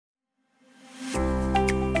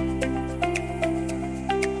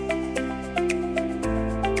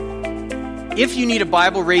If you need a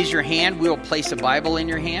Bible, raise your hand. We'll place a Bible in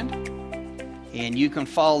your hand. And you can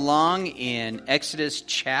follow along in Exodus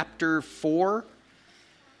chapter 4.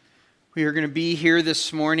 We are going to be here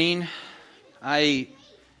this morning. I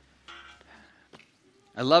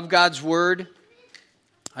love God's Word.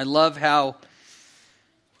 I love how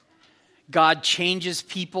God changes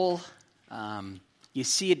people. You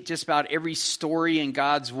see it just about every story in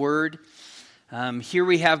God's Word. Here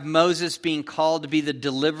we have Moses being called to be the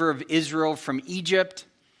deliverer of Israel from Egypt.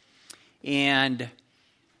 And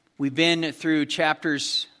we've been through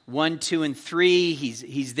chapters 1, 2, and 3.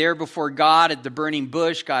 He's there before God at the burning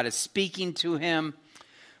bush. God is speaking to him.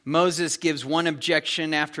 Moses gives one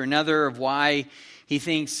objection after another of why he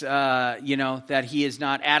thinks, that he is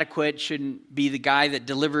not adequate, shouldn't be the guy that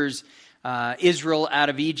delivers Israel out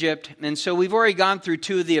of Egypt. And so we've already gone through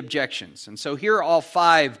 2 of the objections. And so here are all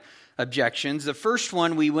 5 objections. The first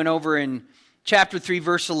one we went over in chapter 3,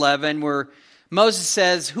 verse 11, where Moses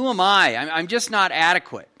says, "Who am I? I'm just not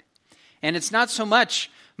adequate." And it's not so much,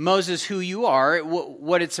 Moses, who you are.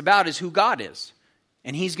 What it's about is who God is.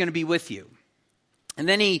 And he's going to be with you. And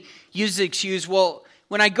then he used the excuse, well,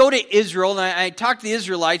 when I go to Israel and I talk to the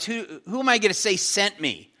Israelites, who am I going to say sent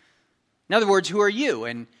me? In other words, who are you?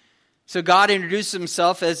 And so God introduced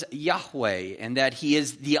himself as Yahweh, and that he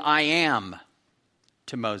is the I am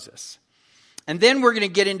to Moses. And then we're going to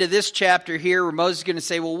get into this chapter here where Moses is going to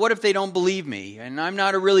say, well, what if they don't believe me? And I'm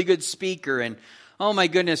not a really good speaker. And oh my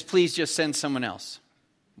goodness, please just send someone else.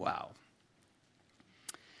 Wow.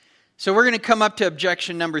 So we're going to come up to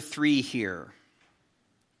objection number 3 here.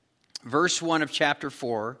 Verse 1 of chapter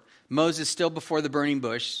 4. Moses still before the burning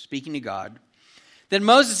bush, speaking to God. Then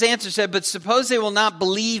Moses answered, said, "But suppose they will not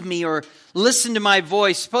believe me or listen to my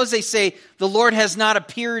voice. Suppose they say, the Lord has not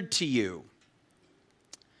appeared to you."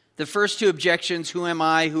 The first 2 objections, who am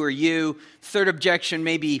I, who are you? Third objection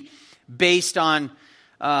may be based on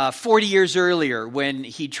 40 years earlier when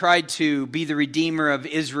he tried to be the redeemer of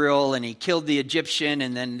Israel and he killed the Egyptian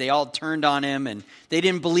and then they all turned on him and they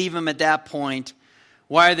didn't believe him at that point.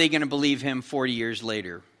 Why are they going to believe him 40 years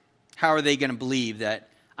later? How are they going to believe that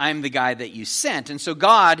I'm the guy that you sent? And so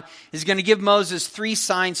God is going to give Moses 3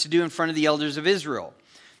 signs to do in front of the elders of Israel.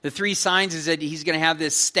 The 3 signs is that he's going to have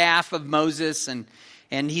this staff of Moses and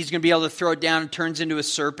he's going to be able to throw it down and turns into a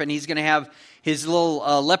serpent. He's going to have his little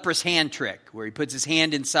leprous hand trick where he puts his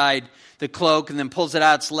hand inside the cloak and then pulls it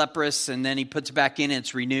out, it's leprous, and then he puts it back in and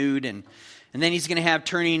it's renewed. And then he's going to have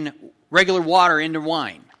turning regular water into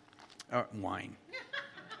wine. Wine.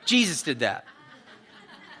 Jesus did that.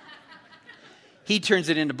 He turns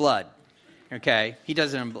it into blood. Okay? He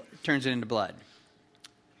turns it into blood.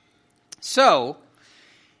 So,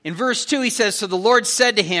 in verse 2 he says, "So the Lord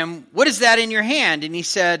said to him, 'What is that in your hand?' And he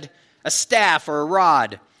said, 'A staff or a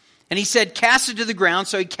rod.' And he said, 'Cast it to the ground.'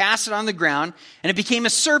 So he cast it on the ground, and it became a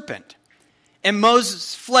serpent. And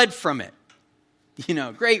Moses fled from it."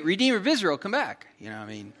 Great, Redeemer of Israel, come back.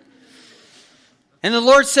 And the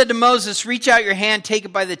Lord said to Moses, "Reach out your hand, take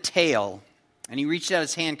it by the tail." And he reached out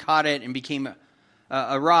his hand, caught it, and became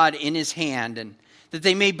a rod in his hand. And that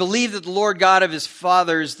they may believe that the Lord God of his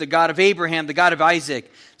fathers, the God of Abraham, the God of Isaac,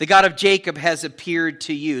 the God of Jacob has appeared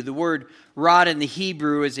to you. The word rod in the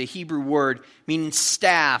Hebrew is a Hebrew word meaning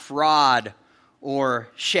staff, rod, or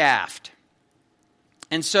shaft.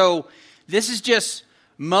 And so this is just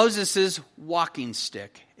Moses' walking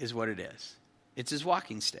stick is what it is. It's his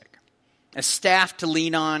walking stick. A staff to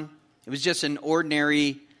lean on. It was just an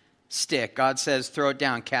ordinary stick. God says, throw it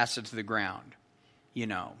down, cast it to the ground.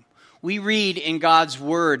 We read in God's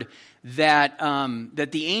word that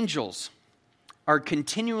the angels are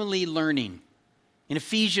continually learning. In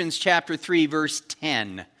Ephesians chapter 3, verse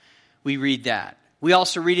 10, we read that. We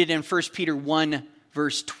also read it in 1 Peter 1,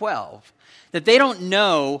 verse 12, that they don't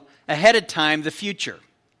know ahead of time the future.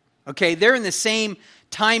 Okay, they're in the same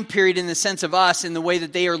time period in the sense of us in the way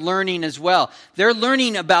that they are learning as well. They're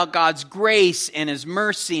learning about God's grace and His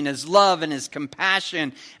mercy and His love and His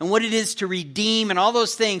compassion and what it is to redeem and all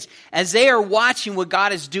those things as they are watching what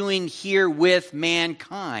God is doing here with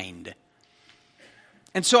mankind.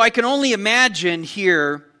 And so I can only imagine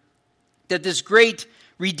here that this great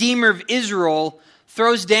Redeemer of Israel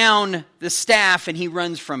throws down the staff and he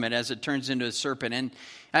runs from it as it turns into a serpent. And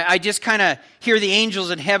I just kind of hear the angels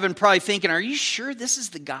in heaven probably thinking, are you sure this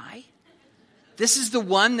is the guy? This is the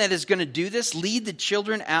one that is going to do this, lead the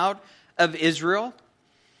children out of Israel?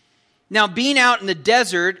 Now, being out in the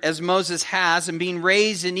desert, as Moses has, and being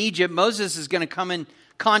raised in Egypt, Moses is going to come in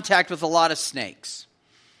contact with a lot of snakes.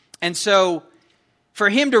 And so, for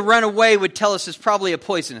him to run away would tell us it's probably a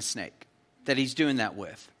poisonous snake that he's doing that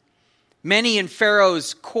with. Many in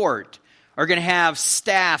Pharaoh's court are going to have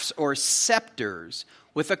staffs or scepters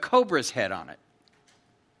with a cobra's head on it.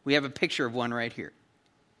 We have a picture of one right here.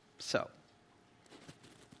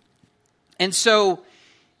 And so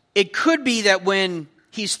it could be that when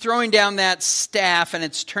he's throwing down that staff and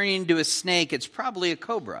it's turning into a snake, it's probably a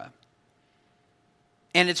cobra.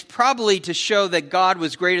 And it's probably to show that God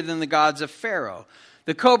was greater than the gods of Pharaoh.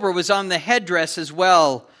 The cobra was on the headdress as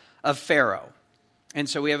well of Pharaoh. And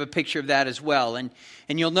so we have a picture of that as well. And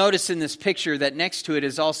you'll notice in this picture that next to it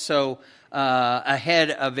is also a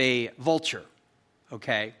head of a vulture.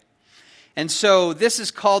 Okay? And so this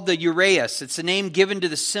is called the uraeus. It's a name given to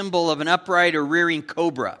the symbol of an upright or rearing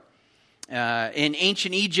cobra. In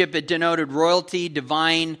ancient Egypt, it denoted royalty,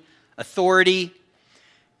 divine authority.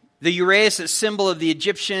 The uraeus is a symbol of the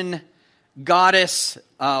Egyptian goddess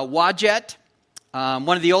Wadjet,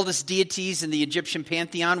 one of the oldest deities in the Egyptian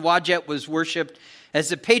pantheon. Wadjet was worshipped as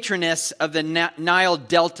the patroness of the Nile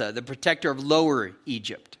Delta, the protector of Lower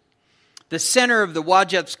Egypt. The center of the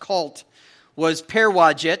Wadjet's cult was Per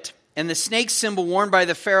Wadjet, and the snake symbol worn by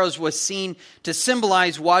the pharaohs was seen to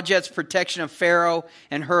symbolize Wadjet's protection of Pharaoh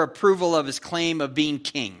and her approval of his claim of being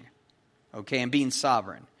king, and being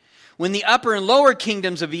sovereign. When the upper and lower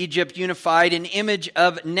kingdoms of Egypt unified, an image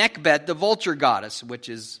of Nekbet, the vulture goddess, which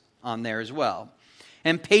is on there as well,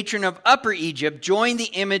 and patron of Upper Egypt, joined the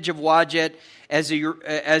image of Wadjet as a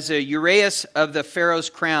uraeus of the pharaoh's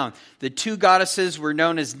crown. The two goddesses were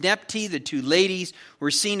known as Nepti. The two ladies were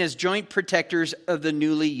seen as joint protectors of the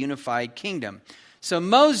newly unified kingdom. So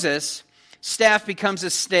Moses' staff becomes a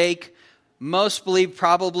snake. Most believe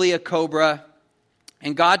probably a cobra.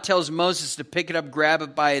 And God tells Moses to pick it up, grab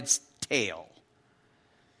it by its tail.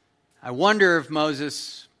 I wonder if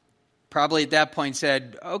Moses probably at that point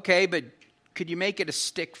said, okay, but could you make it a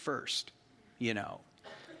stick first?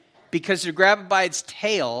 Because to grab it by its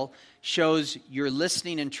tail shows you're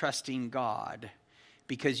listening and trusting God.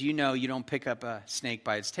 Because you don't pick up a snake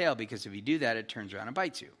by its tail, because if you do that, it turns around and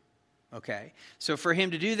bites you. Okay? So for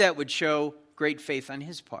him to do that would show great faith on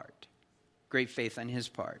his part. Great faith on his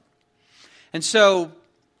part. And so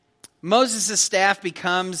Moses' staff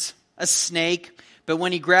becomes a snake, but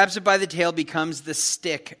when he grabs it by the tail, becomes the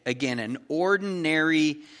stick again, an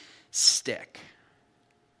ordinary stick.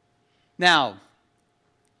 Now,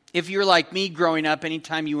 if you're like me growing up,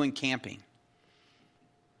 anytime you went camping,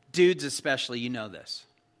 dudes especially, you know this,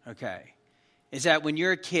 okay, is that when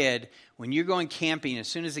you're a kid, when you're going camping, as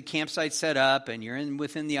soon as the campsite's set up and you're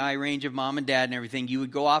within the eye range of mom and dad and everything, you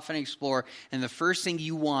would go off and explore, and the first thing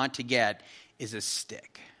you want to get is a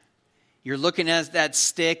stick. You're looking at that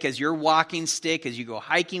stick as your walking stick, as you go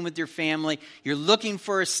hiking with your family. You're looking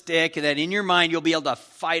for a stick that in your mind you'll be able to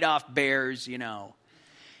fight off bears,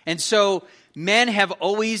 And so men have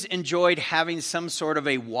always enjoyed having some sort of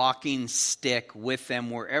a walking stick with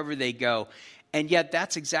them wherever they go. And yet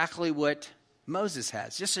that's exactly what Moses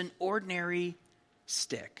has, just an ordinary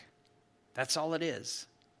stick. That's all it is.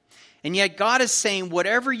 And yet God is saying,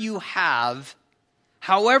 whatever you have,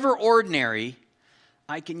 however ordinary,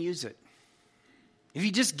 I can use it. If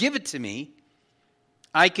you just give it to me,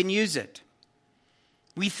 I can use it.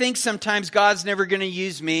 We think sometimes God's never going to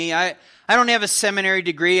use me. I don't have a seminary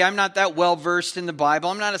degree. I'm not that well versed in the Bible.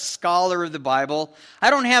 I'm not a scholar of the Bible. I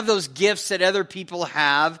don't have those gifts that other people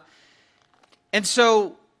have. And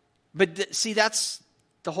so, see, that's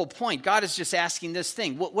the whole point. God is just asking this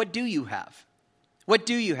thing. What do you have? What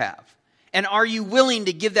do you have? And are you willing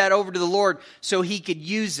to give that over to the Lord so He could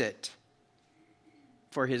use it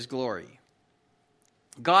for His glory?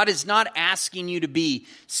 God is not asking you to be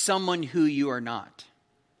someone who you are not.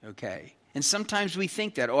 Okay? And sometimes we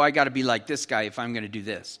think that, I got to be like this guy if I'm going to do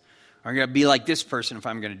this. Or I got to be like this person if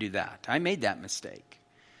I'm going to do that. I made that mistake.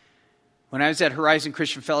 When I was at Horizon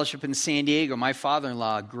Christian Fellowship in San Diego, my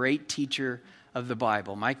father-in-law, a great teacher of the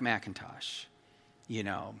Bible, Mike McIntosh,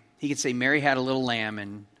 he could say Mary had a little lamb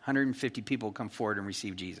and 150 people come forward and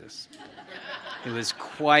receive Jesus. It was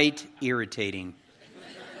quite irritating.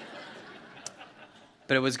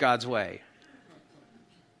 But it was God's way.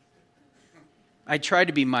 I tried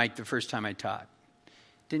to be Mike the first time I taught.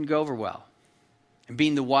 Didn't go over well. And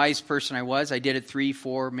being the wise person I was, I did it 3,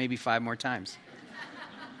 4, maybe 5 more times.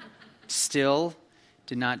 Still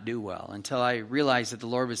did not do well until I realized that the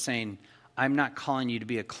Lord was saying, I'm not calling you to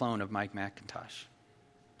be a clone of Mike McIntosh.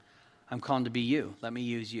 I'm calling to be you. Let me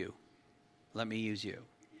use you. Let me use you.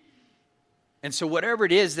 And so whatever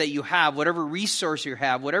it is that you have, whatever resource you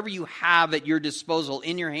have, whatever you have at your disposal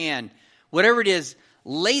in your hand, whatever it is,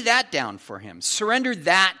 lay that down for Him. Surrender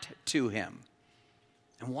that to Him.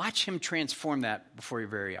 And watch Him transform that before your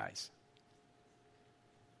very eyes.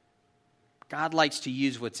 God likes to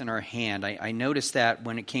use what's in our hand. I noticed that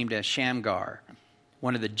when it came to Shamgar,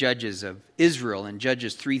 one of the judges of Israel. In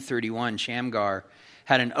Judges 3:31, Shamgar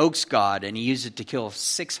had an oaks god, and he used it to kill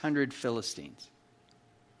 600 Philistines.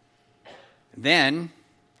 Then,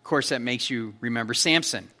 of course, that makes you remember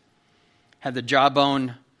Samson. Had the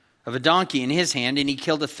jawbone of a donkey in his hand, and he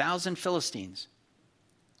killed 1,000 Philistines.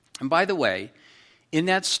 And by the way, in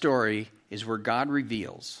that story is where God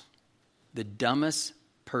reveals the dumbest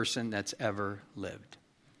person that's ever lived.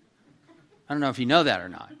 I don't know if you know that or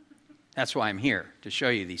not. That's why I'm here, to show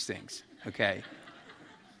you these things, okay?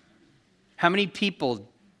 How many people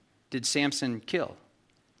did Samson kill?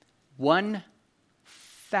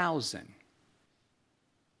 1,000.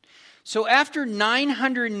 So after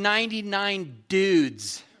 999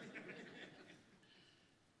 dudes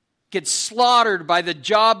get slaughtered by the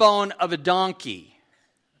jawbone of a donkey,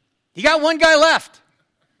 you got one guy left.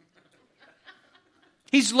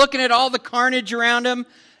 He's looking at all the carnage around him.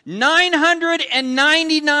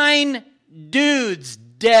 999 dudes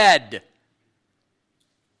dead.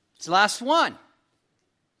 It's the last one.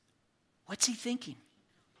 What's he thinking?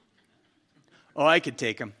 Oh, I could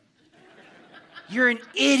take him. You're an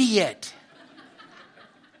idiot.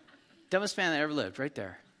 Dumbest man that ever lived, right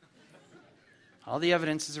there. All the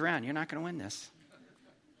evidence is around. You're not going to win this.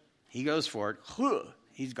 He goes for it.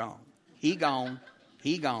 He's gone. He gone.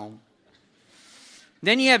 He gone.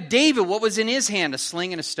 Then you have David. What was in his hand? A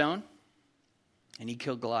sling and a stone. And he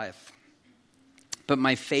killed Goliath. But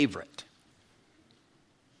my favorite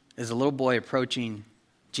is a little boy approaching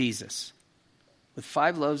Jesus with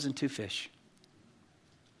 5 loaves and 2 fish.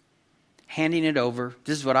 Handing it over,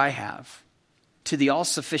 this is what I have, to the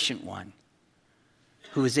all-sufficient one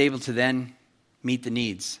who is able to then meet the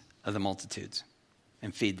needs of the multitudes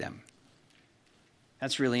and feed them.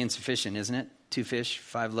 That's really insufficient, isn't it? 2 fish,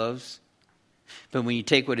 5 loaves. But when you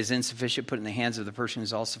take what is insufficient, put it in the hands of the person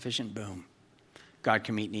who's all-sufficient, boom. God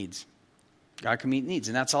can meet needs. God can meet needs,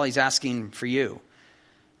 and that's all he's asking for you.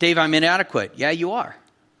 Dave, I'm inadequate. Yeah, you are.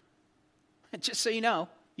 Just so you know,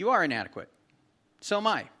 you are inadequate. So am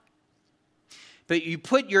I. But you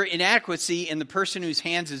put your inadequacy in the person whose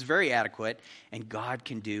hands is very adequate, and God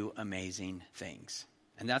can do amazing things.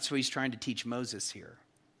 And that's what he's trying to teach Moses here.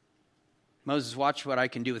 Moses, watch what I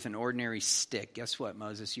can do with an ordinary stick. Guess what,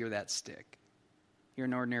 Moses? You're that stick. You're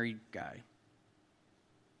an ordinary guy.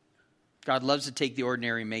 God loves to take the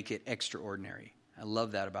ordinary and make it extraordinary. I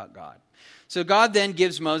love that about God. So God then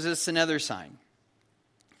gives Moses another sign.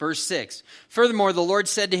 Verse 6, furthermore, the Lord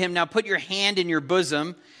said to him, now put your hand in your bosom.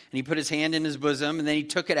 And he put his hand in his bosom, and then he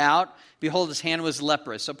took it out. Behold, his hand was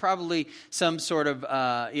leprous. So probably some sort of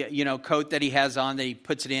coat that he has on that he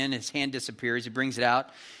puts it in. His hand disappears. He brings it out.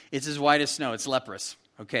 It's as white as snow. It's leprous,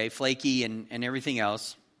 okay, flaky and everything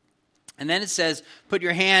else. And then it says, put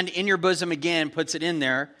your hand in your bosom again, puts it in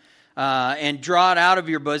there, and draw it out of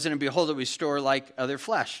your bosom, and behold, it will restore like other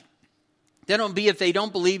flesh. Then it will be if they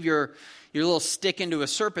don't believe your little stick into a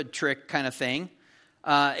serpent trick kind of thing,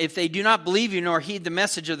 if they do not believe you nor heed the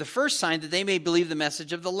message of the first sign, that they may believe the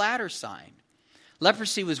message of the latter sign.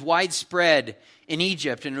 Leprosy was widespread in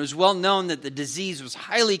Egypt, and it was well known that the disease was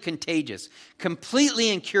highly contagious, completely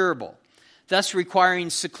incurable, thus requiring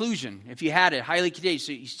seclusion. If you had it, highly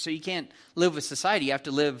contagious, so you can't live with society. You have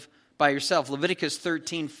to live by yourself. Leviticus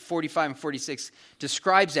 13:45 and 46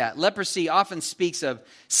 describes that. Leprosy often speaks of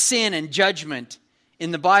sin and judgment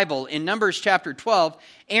in the Bible. In Numbers chapter 12,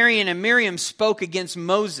 Aaron and Miriam spoke against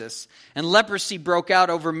Moses, and leprosy broke out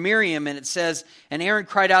over Miriam, and it says, and Aaron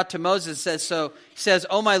cried out to Moses, says,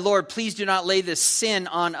 "Oh my Lord, please do not lay this sin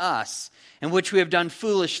on us, in which we have done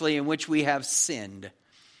foolishly, in which we have sinned."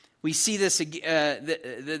 We see this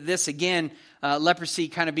again, leprosy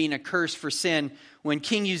kind of being a curse for sin, when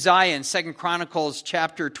King Uzziah in 2 Chronicles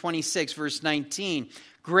chapter 26, verse 19,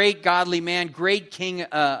 great godly man, great king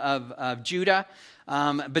of Judah,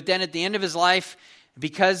 but then at the end of his life,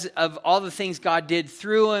 because of all the things God did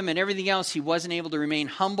through him and everything else, he wasn't able to remain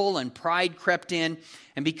humble, and pride crept in.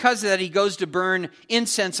 And because of that, he goes to burn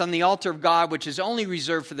incense on the altar of God, which is only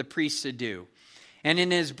reserved for the priests to do. And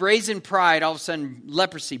in his brazen pride, all of a sudden,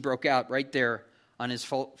 leprosy broke out right there on his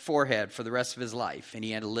forehead for the rest of his life. And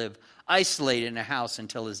he had to live isolated in a house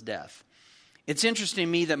until his death. It's interesting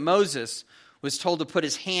to me that Moses was told to put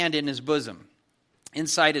his hand in his bosom,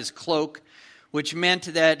 inside his cloak, which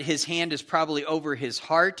meant that his hand is probably over his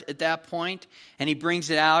heart at that point, and he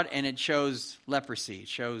brings it out, and it shows leprosy. It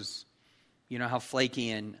shows, how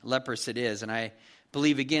flaky and leprous it is. And I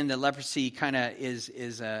believe, again, that leprosy kind of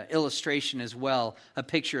is an illustration as well, a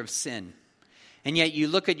picture of sin. And yet you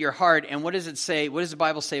look at your heart, and what does it say? What does the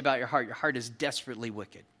Bible say about your heart? Your heart is desperately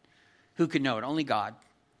wicked. Who could know it? Only God.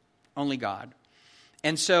 Only God.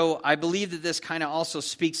 And so I believe that this kind of also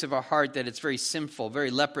speaks of a heart that it's very sinful, very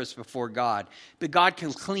leprous before God. But God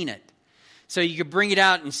can clean it. So you can bring it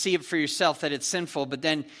out and see it for yourself that it's sinful, but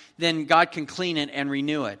then God can clean it and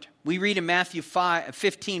renew it. We read in Matthew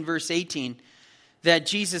 15, verse 18, that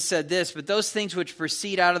Jesus said this, "But those things which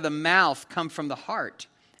proceed out of the mouth come from the heart,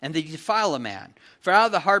 and they defile a man. For out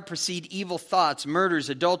of the heart proceed evil thoughts, murders,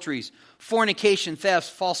 adulteries, fornication, thefts,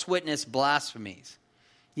 false witness, blasphemies."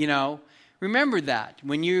 You know, remember that.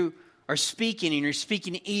 When you are speaking and you're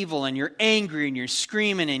speaking evil and you're angry and you're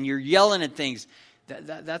screaming and you're yelling at things,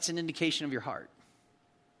 that's an indication of your heart.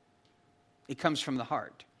 It comes from the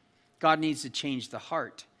heart. God needs to change the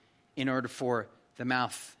heart in order for the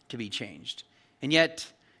mouth to be changed. And yet,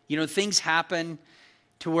 you know, things happen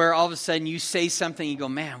to where all of a sudden you say something, you go,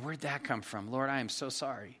 "Man, where'd that come from? Lord, I am so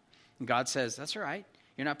sorry." And God says, "That's all right.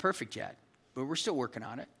 You're not perfect yet, but we're still working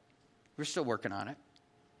on it. We're still working on it."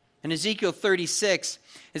 In Ezekiel 36,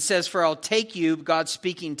 it says, "For I'll take you," God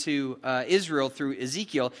speaking to Israel through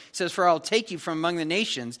Ezekiel, says, "For I'll take you from among the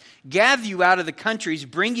nations, gather you out of the countries,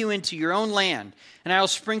 bring you into your own land, and I will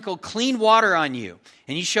sprinkle clean water on you,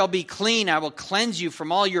 and you shall be clean. I will cleanse you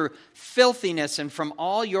from all your filthiness and from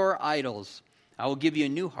all your idols. I will give you a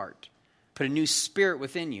new heart, put a new spirit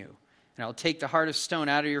within you, and I will take the heart of stone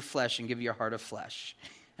out of your flesh and give you a heart of flesh.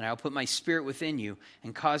 And I will put my spirit within you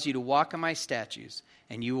and cause you to walk in my statutes,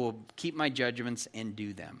 and you will keep my judgments and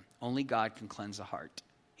do them." Only God can cleanse the heart.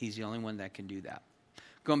 He's the only one that can do that.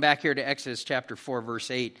 Going back here to Exodus chapter 4, verse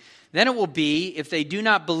 8. "Then it will be, if they do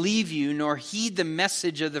not believe you, nor heed the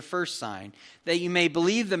message of the first sign, that you may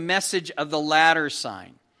believe the message of the latter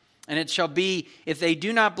sign. And it shall be, if they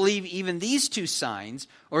do not believe even these two signs,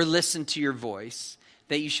 or listen to your voice,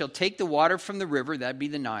 that you shall take the water from the river," that'd be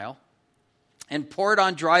the Nile, "and pour it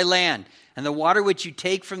on dry land. And the water which you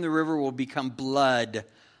take from the river will become blood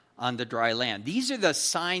on the dry land." These are the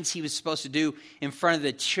signs he was supposed to do in front of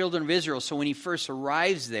the children of Israel. So when he first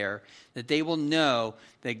arrives there, that they will know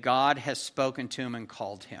that God has spoken to him and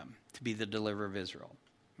called him to be the deliverer of Israel.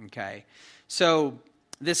 Okay? So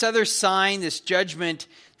this other sign, this judgment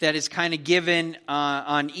that is kind of given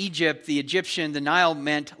on Egypt, the Egyptian, the Nile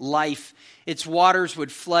meant life. Its waters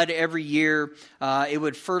would flood every year. It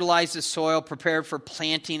would fertilize the soil, prepare for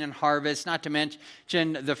planting and harvest, not to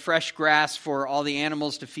mention the fresh grass for all the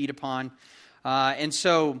animals to feed upon. And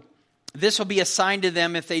so this will be a sign to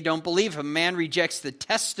them if they don't believe. If a man rejects the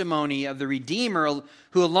testimony of the Redeemer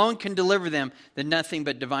who alone can deliver them, then nothing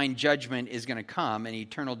but divine judgment is going to come and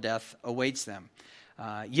eternal death awaits them.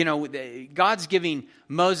 God's giving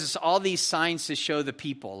Moses all these signs to show the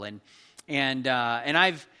people. And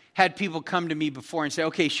I've had people come to me before and say,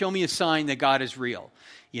 "Okay, show me a sign that God is real."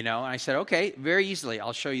 And I said, "Okay, very easily.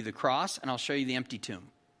 I'll show you the cross and I'll show you the empty tomb."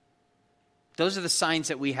 Those are the signs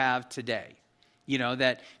that we have today.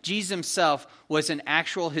 That Jesus himself was an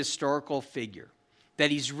actual historical figure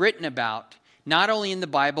that he's written about, not only in the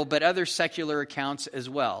Bible, but other secular accounts as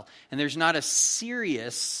well. And there's not a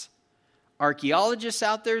serious archaeologist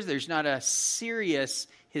out there, there's not a serious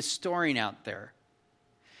historian out there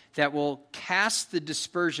that will cast the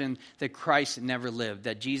dispersion that Christ never lived,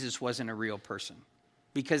 that Jesus wasn't a real person,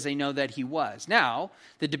 because they know that he was. Now,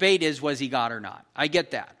 the debate is, was he God or not? I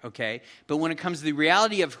get that, okay? But when it comes to the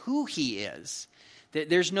reality of who he is,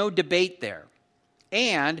 there's no debate there.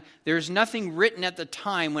 And there's nothing written at the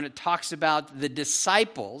time when it talks about the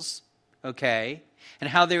disciples, okay, and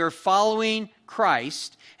how they were following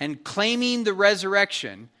Christ and claiming the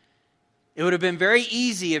resurrection. It would have been very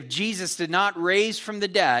easy if Jesus did not raise from the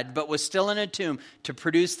dead, but was still in a tomb to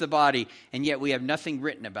produce the body, and yet we have nothing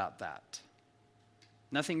written about that.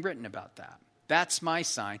 Nothing written about that. That's my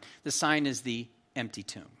sign. The sign is the empty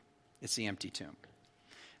tomb. It's the empty tomb.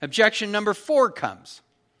 Objection number 4 comes.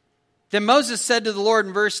 Then Moses said to the Lord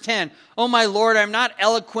in verse 10, "O my Lord, I am not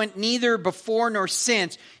eloquent neither before nor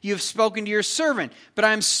since you have spoken to your servant, but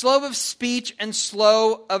I am slow of speech and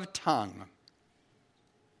slow of tongue."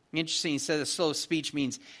 Interesting, he said that slow of speech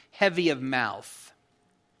means heavy of mouth.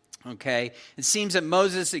 Okay? It seems that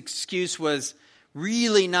Moses' excuse was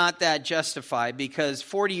really not that justified, because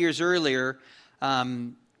 40 years earlier,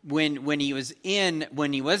 when he was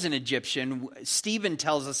an Egyptian, Stephen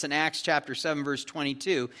tells us in Acts chapter 7, verse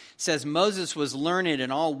 22, says Moses was learned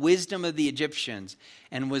in all wisdom of the Egyptians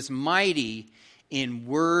and was mighty in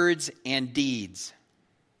words and deeds.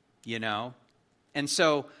 And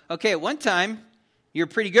so, okay, at one time, you're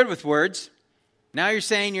pretty good with words. Now you're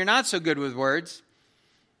saying you're not so good with words.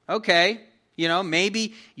 Okay,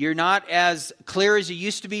 maybe you're not as clear as you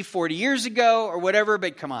used to be 40 years ago or whatever,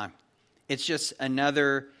 but come on. It's just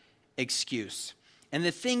another excuse. And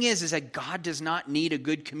the thing is that God does not need a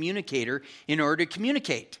good communicator in order to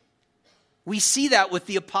communicate. We see that with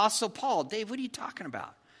the Apostle Paul. Dave, what are you talking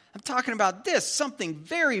about? I'm talking about this. Something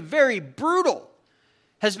very, very brutal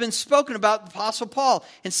has been spoken about the Apostle Paul.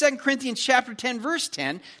 In 2 Corinthians chapter 10, verse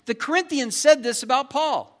 10, the Corinthians said this about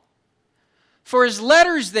Paul. For his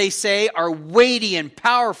letters, they say, are weighty and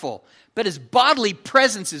powerful, but his bodily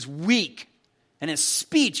presence is weak and his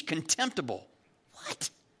speech contemptible. What?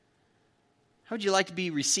 How would you like to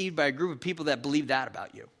be received by a group of people that believe that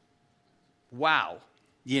about you? Wow.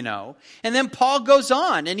 And then Paul goes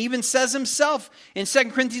on and even says himself in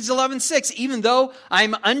 2 Corinthians 11:6, even though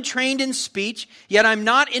I'm untrained in speech, yet I'm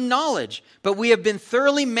not in knowledge, but we have been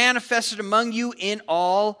thoroughly manifested among you in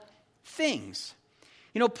all things.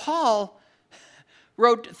 Paul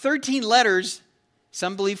wrote 13 letters,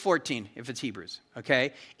 some believe 14 if it's Hebrews,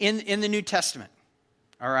 okay, in the New Testament,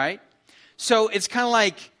 all right? So it's kind of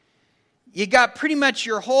like you got pretty much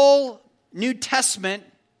your whole New Testament,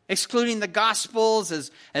 excluding the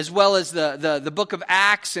Gospels as well as the book of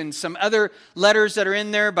Acts and some other letters that are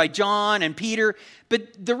in there by John and Peter.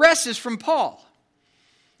 But the rest is from Paul.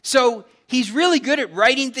 So he's really good at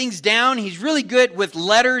writing things down. He's really good with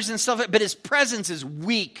letters and stuff, but his presence is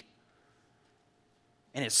weak.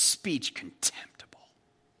 And his speech contemptible.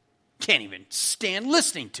 Can't even stand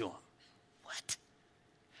listening to him. What?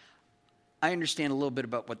 I understand a little bit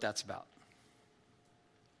about what that's about.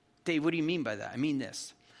 Dave, what do you mean by that? I mean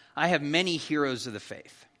this. I have many heroes of the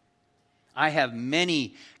faith. I have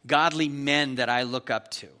many godly men that I look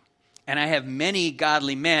up to. And I have many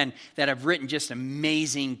godly men that have written just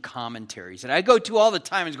amazing commentaries. And I go to all the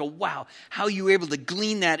time and go, wow, how you were able to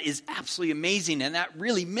glean that is absolutely amazing. And that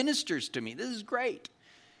really ministers to me. This is great.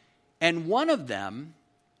 And one of them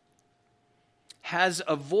has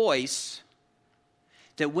a voice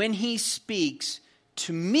that when he speaks,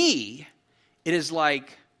 to me, it is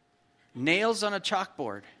like nails on a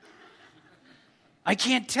chalkboard. I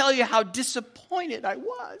can't tell you how disappointed I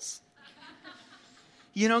was.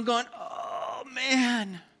 Going, oh,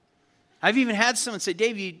 man. I've even had someone say,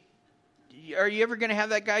 Dave, are you ever going to have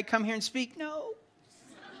that guy come here and speak? No.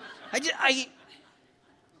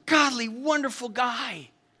 Godly, wonderful guy.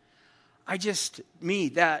 I can't.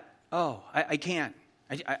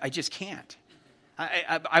 I just can't.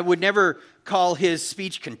 I would never call his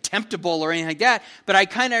speech contemptible or anything like that, but I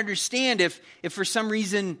kind of understand if for some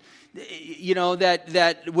reason,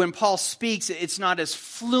 that when Paul speaks, it's not as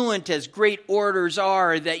fluent as great orators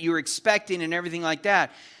are that you're expecting and everything like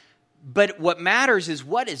that. But what matters is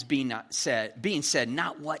what is being said,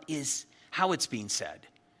 not how it's being said.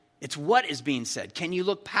 It's what is being said. Can you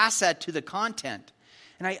look past that to the content?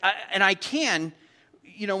 And I can,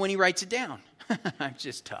 when he writes it down. It's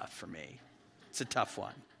just tough for me. It's a tough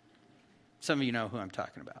one. Some of you know who I'm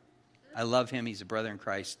talking about. I love him. He's a brother in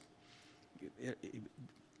Christ.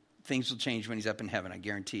 Things will change when he's up in heaven. I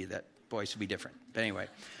guarantee you that voice will be different. But anyway.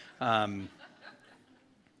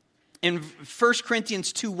 In 1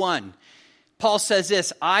 Corinthians 2:1, Paul says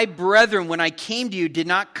this, I, brethren, when I came to you, did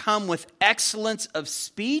not come with excellence of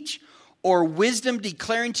speech or wisdom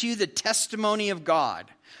declaring to you the testimony of God.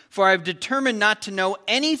 For I have determined not to know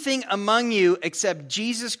anything among you except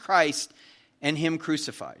Jesus Christ and him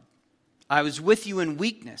crucified. I was with you in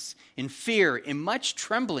weakness, in fear, in much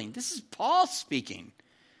trembling. This is Paul speaking.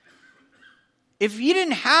 If you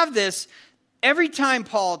didn't have this, every time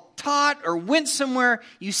Paul taught or went somewhere,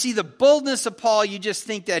 you see the boldness of Paul, you just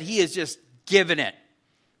think that he is just giving it.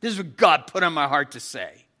 This is what God put on my heart to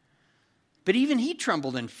say. But even he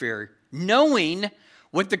trembled in fear, knowing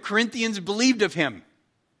what the Corinthians believed of him.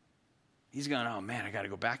 He's going, oh man, I got to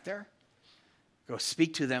go back there, go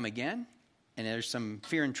speak to them again. And there's some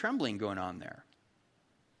fear and trembling going on there.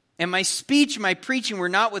 And my speech, my preaching were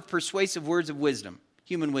not with persuasive words of wisdom,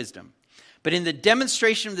 human wisdom, but in the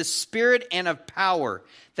demonstration of the Spirit and of power,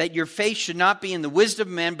 that your faith should not be in the wisdom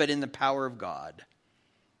of men, but in the power of God.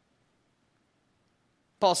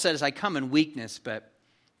 Paul says, I come in weakness, but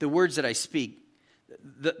the words that I speak,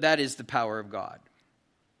 that is the power of God.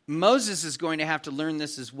 Moses is going to have to learn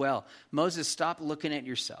this as well. Moses, stop looking at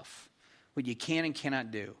yourself, what you can and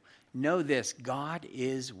cannot do. Know this, God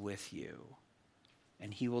is with you,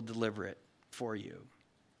 and he will deliver it for you.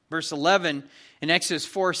 Verse 11 in Exodus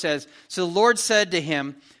 4 says, so the Lord said to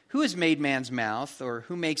him, who has made man's mouth, or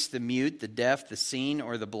who makes the mute, the deaf, the seen,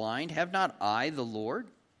 or the blind? Have not I, the Lord?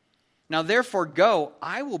 Now therefore go,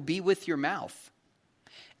 I will be with your mouth,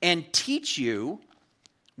 and teach you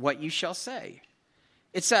what you shall say.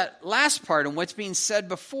 It's that last part and what's being said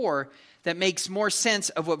before that makes more sense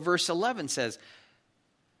of what verse 11 says.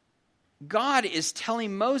 God is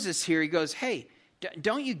telling Moses here, he goes, hey,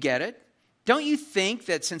 don't you get it? Don't you think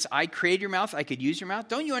that since I created your mouth, I could use your mouth?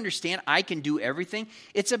 Don't you understand I can do everything?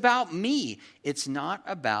 It's about me. It's not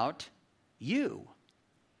about you.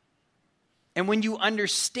 And when you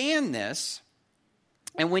understand this,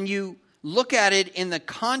 and when you look at it in the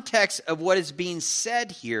context of what is being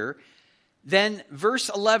said here, then verse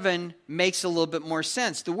 11 makes a little bit more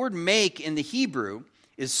sense. The word make in the Hebrew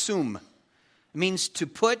is sum. It means to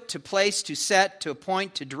put, to place, to set, to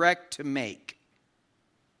appoint, to direct, to make.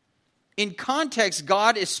 In context,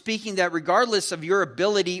 God is speaking that regardless of your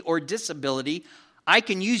ability or disability, I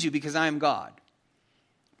can use you because I am God.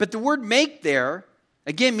 But the word make there,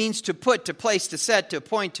 again, means to put, to place, to set, to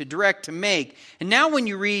appoint, to direct, to make. And now when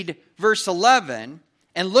you read verse 11,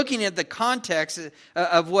 and looking at the context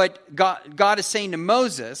of what God is saying to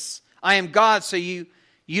Moses, I am God, so you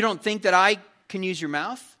don't think that I can use your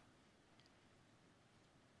mouth?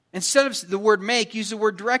 Instead of the word make, use the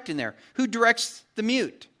word direct in there. Who directs the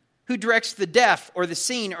mute? Who directs the deaf or the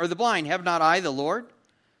seen or the blind? Have not I the Lord?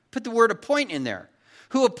 Put the word appoint in there.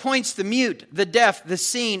 Who appoints the mute, the deaf, the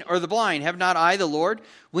seen, or the blind? Have not I the Lord?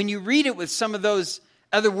 When you read it with some of those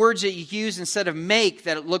other words that you use instead of make,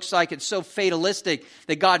 that it looks like it's so fatalistic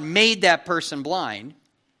that God made that person blind,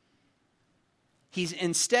 He's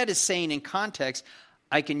instead is saying in context,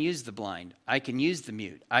 I can use the blind, I can use the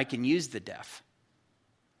mute, I can use the deaf,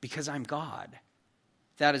 because I'm God.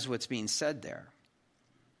 That is what's being said there.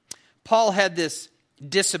 Paul had this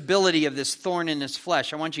disability of this thorn in his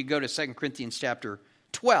flesh. I want you to go to 2 Corinthians chapter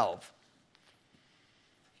 12.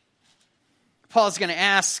 Paul's going to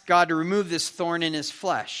ask God to remove this thorn in his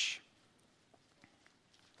flesh.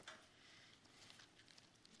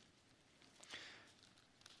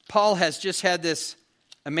 Paul has just had this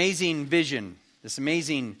amazing vision, this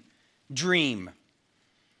amazing dream,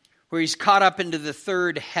 where he's caught up into the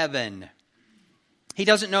third heaven. He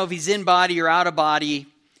doesn't know if he's in body or out of body.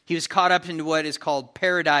 He was caught up into what is called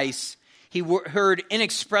paradise. He heard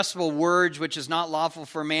inexpressible words, which is not lawful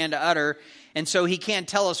for a man to utter. And so he can't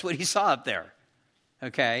tell us what he saw up there.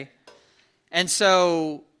 Okay? And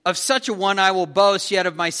so, of such a one I will boast, yet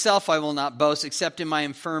of myself I will not boast, except in my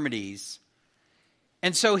infirmities.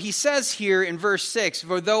 And so he says here in verse 6,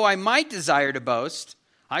 for though I might desire to boast,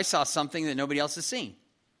 I saw something that nobody else has seen.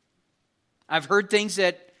 I've heard things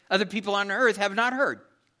that other people on earth have not heard.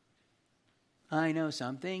 I know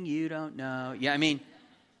something you don't know. Yeah, I mean,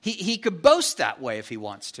 he could boast that way if he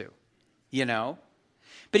wants to, you know.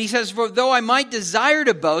 But he says, for though I might desire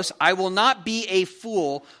to boast, I will not be a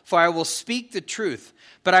fool, for I will speak the truth.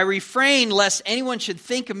 But I refrain lest anyone should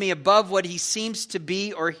think of me above what he seems to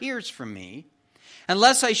be or hears from me,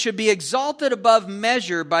 unless I should be exalted above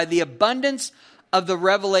measure by the abundance of the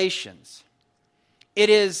revelations. It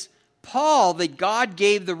is Paul that God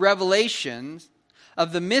gave the revelations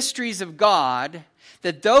of the mysteries of God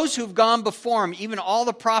that those who've gone before him, even all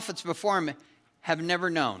the prophets before him, have never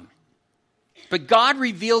known. But God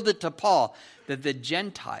revealed it to Paul that the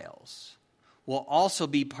Gentiles will also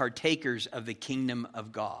be partakers of the kingdom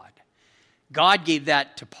of God. God gave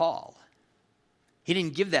that to Paul. He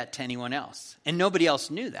didn't give that to anyone else. And nobody else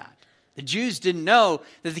knew that. The Jews didn't know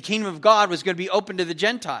that the kingdom of God was going to be open to the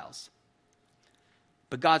Gentiles.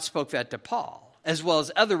 But God spoke that to Paul, as well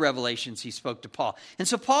as other revelations he spoke to Paul. And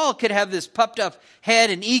so Paul could have this puffed up head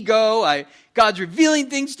and ego. God's revealing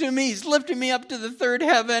things to me. He's lifting me up to the third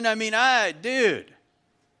heaven. I mean, dude,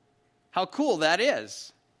 how cool that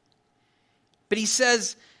is. But he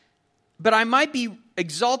says, but I might be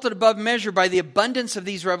exalted above measure by the abundance of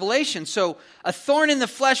these revelations. So a thorn in the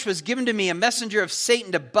flesh was given to me, a messenger of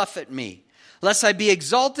Satan to buffet me, lest I be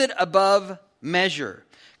exalted above measure.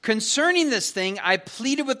 Concerning this thing, I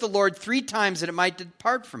pleaded with the Lord 3 times that it might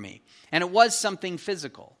depart from me. And it was something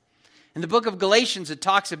physical. In the book of Galatians, it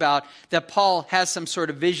talks about that Paul has some sort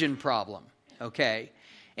of vision problem. Okay?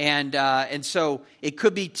 And so it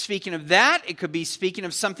could be speaking of that. It could be speaking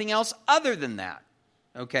of something else other than that.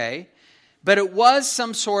 Okay? But it was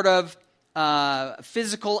some sort of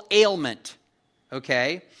physical ailment.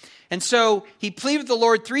 Okay? And so he pleaded with the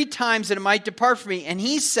Lord 3 times that it might depart from me. And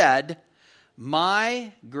he said,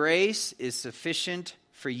 my grace is sufficient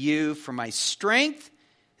for you, for my strength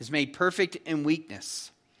is made perfect in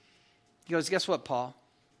weakness. He goes, guess what, Paul?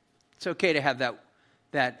 It's okay to have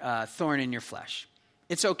that thorn in your flesh.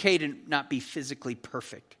 It's okay to not be physically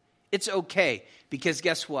perfect. It's okay because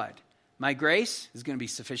guess what? My grace is going to be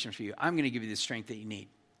sufficient for you. I'm going to give you the strength that you need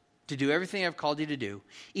to do everything I've called you to do,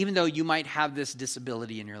 even though you might have this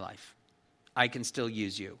disability in your life. I can still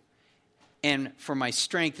use you. And for my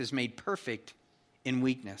strength is made perfect in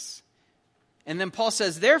weakness. And then Paul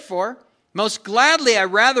says, therefore, Most gladly, I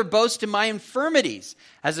rather boast in my infirmities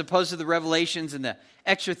as opposed to the revelations and the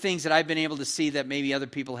extra things that I've been able to see that maybe other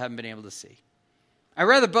people haven't been able to see. I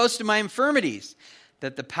rather boast in my infirmities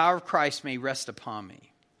that the power of Christ may rest upon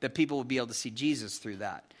me, that people will be able to see Jesus through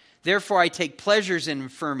that. Therefore, I take pleasures in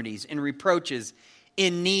infirmities, in reproaches,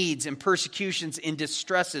 in needs, in persecutions, in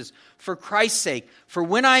distresses, for Christ's sake. For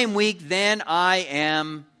when I am weak, then I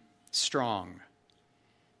am strong.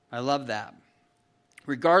 I love that.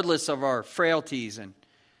 Regardless of our frailties, and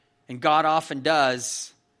God often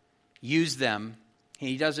does use them, and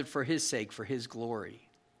He does it for His sake, for His glory.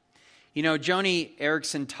 You know, Joni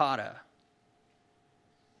Eareckson Tada,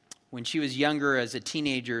 when she was younger as a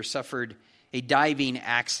teenager, suffered a diving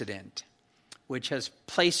accident, which has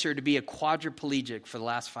placed her to be a quadriplegic for the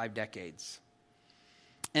last 5 decades.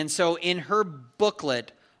 And so in her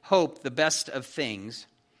booklet, Hope, the Best of Things,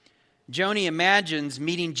 Joni imagines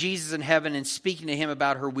meeting Jesus in heaven and speaking to Him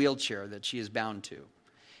about her wheelchair that she is bound to.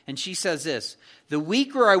 And she says this, "The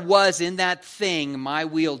weaker I was in that thing, my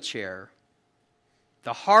wheelchair,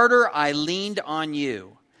 the harder I leaned on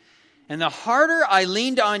you. And the harder I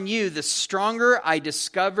leaned on you, the stronger I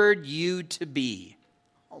discovered you to be."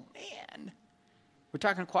 Oh man, we're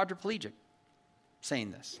talking quadriplegic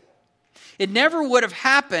saying this. "It never would have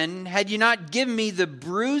happened had you not given me the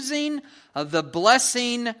bruising of the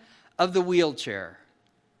blessing of the wheelchair."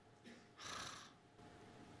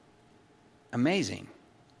 Amazing.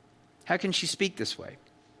 How can she speak this way?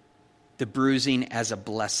 The bruising as a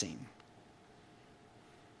blessing.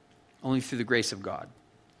 Only through the grace of God.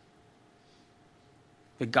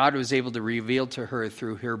 That God was able to reveal to her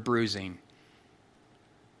through her bruising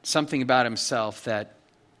something about Himself that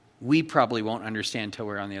we probably won't understand until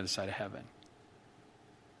we're on the other side of heaven.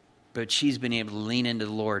 But she's been able to lean into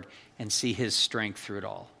the Lord and see His strength through it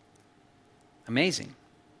all. Amazing.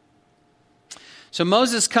 So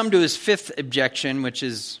Moses come to his 5th objection, which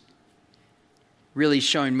is really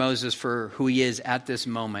showing Moses for who he is at this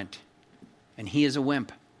moment. And he is a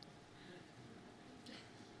wimp.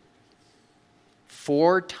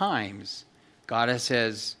 4 times God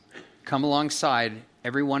has come alongside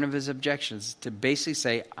every one of His objections to basically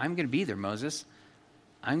say, I'm going to be there, Moses.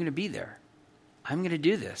 I'm going to be there. I'm going to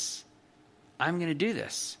do this. I'm going to do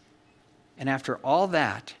this. And after all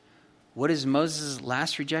that, what is Moses'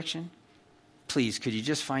 last rejection? Please, could you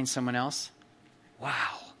just find someone else?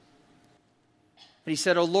 Wow. And he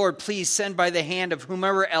said, "Oh Lord, please send by the hand of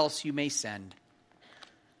whomever else you may send."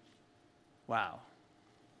 Wow.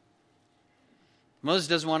 Moses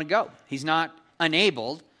doesn't want to go. He's not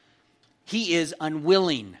unable. He is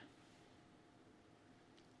unwilling.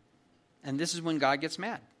 And this is when God gets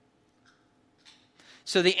mad.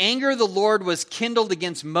 So the anger of the Lord was kindled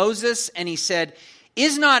against Moses, and He said,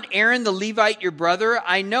 "Is not Aaron the Levite your brother?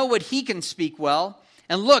 I know what he can speak well.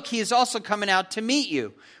 And look, he is also coming out to meet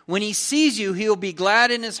you. When he sees you, he will be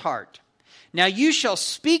glad in his heart. Now you shall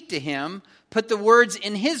speak to him, put the words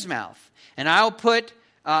in his mouth, and I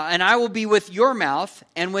will be with your mouth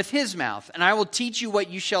and with his mouth, and I will teach you what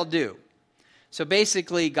you shall do." So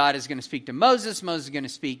basically, God is going to speak to Moses. Moses is going to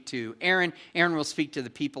speak to Aaron. Aaron will speak to the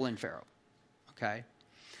people in Pharaoh. Okay?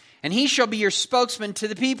 "And he shall be your spokesman to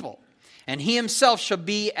the people. And he himself shall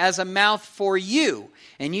be as a mouth for you,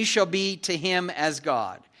 and you shall be to him as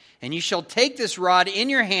God. And you shall take this rod in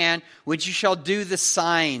your hand, which you shall do the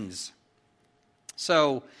signs."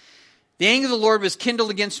 So, the anger of the Lord was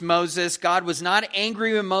kindled against Moses. God was not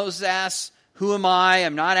angry when Moses asked, "Who am I?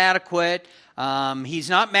 I'm not adequate." He's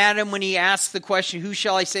not mad at him when he asks the question, "Who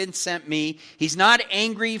shall I send sent me?" He's not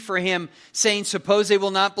angry for him saying, "Suppose they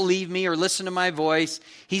will not believe me or listen to my voice."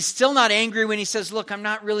 He's still not angry when he says, "Look, I'm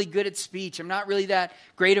not really good at speech. I'm not really that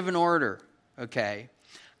great of an orator." Okay.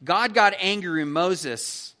 God got angry when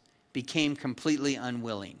Moses became completely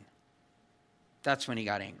unwilling. That's when He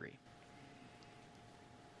got angry.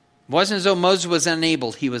 It wasn't as though Moses was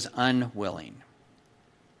unable. He was unwilling.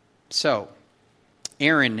 So,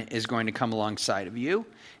 Aaron is going to come alongside of you,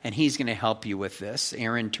 and he's going to help you with this.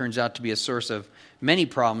 Aaron turns out to be a source of many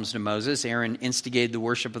problems to Moses. Aaron instigated the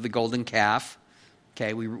worship of the golden calf.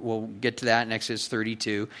 Okay, we'll get to that in Exodus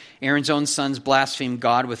 32. Aaron's own sons blasphemed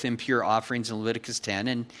God with impure offerings in Leviticus 10,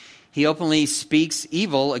 and he openly speaks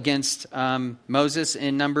evil against Moses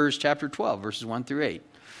in Numbers chapter 12, verses 1 through 8.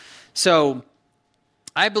 So,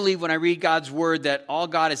 I believe when I read God's word that all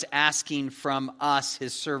God is asking from us,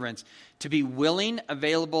 His servants, to be willing,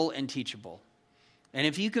 available, and teachable. And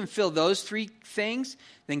if you can fill those 3 things,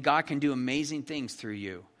 then God can do amazing things through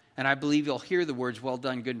you. And I believe you'll hear the words, "Well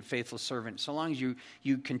done, good and faithful servant," so long as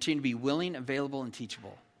you continue to be willing, available, and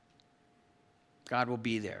teachable. God will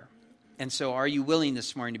be there. And so are you willing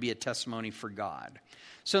this morning to be a testimony for God?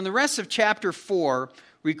 So in the rest of chapter 4,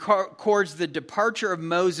 records the departure of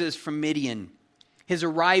Moses from Midian, his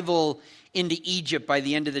arrival into Egypt by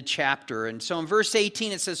the end of the chapter. And so in verse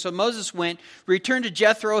 18 it says, so Moses went, returned to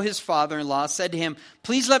Jethro, his father-in-law, said to him,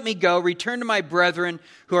 please let me go, return to my brethren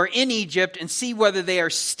who are in Egypt, and see whether they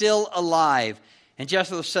are still alive. And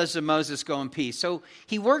Jethro says to Moses, go in peace. So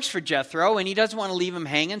he works for Jethro, and he doesn't want to leave him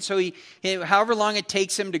hanging. So he however long it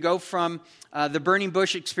takes him to go from the burning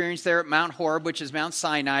bush experience there at Mount Horeb, which is Mount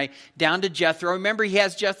Sinai, down to Jethro. Remember, he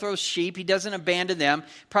has Jethro's sheep. He doesn't abandon them.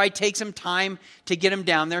 Probably takes him time to get him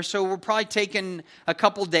down there. So we're probably taking a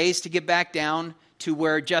couple days to get back down to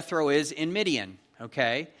where Jethro is in Midian.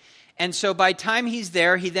 Okay? And so by the time he's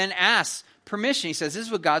there, he then asks permission. He says, this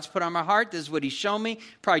is what God's put on my heart. This is what he's shown me.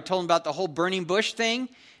 Probably told him about the whole burning bush thing.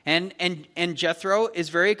 And Jethro is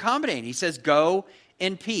very accommodating. He says, go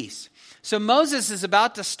in peace. So Moses is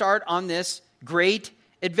about to start on this great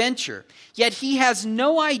adventure. Yet he has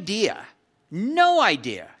no idea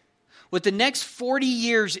what the next 40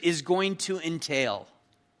 years is going to entail.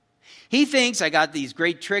 He thinks, I got these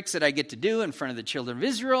great tricks that I get to do in front of the children of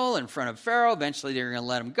Israel, in front of Pharaoh. Eventually they're going to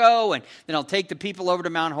let him go, and then I'll take the people over to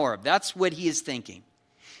Mount Horeb. That's what he is thinking.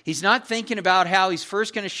 He's not thinking about how he's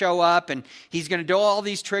first going to show up, and he's going to do all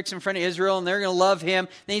these tricks in front of Israel, and they're going to love him.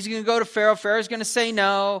 Then he's going to go to Pharaoh. Pharaoh's going to say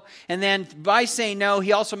no. And then by saying no,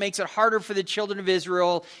 he also makes it harder for the children of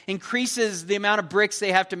Israel, increases the amount of bricks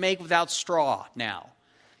they have to make without straw now.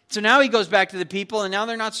 So now he goes back to the people, and now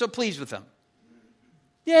they're not so pleased with him.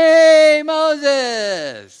 Yay,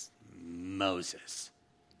 Moses! Moses.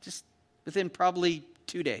 Just within probably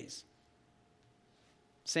 2 days.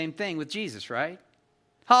 Same thing with Jesus, right?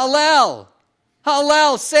 Hallel!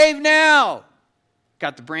 Hallel! Save now!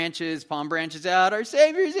 Got the branches, palm branches out. Our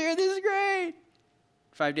Savior's here. This is great.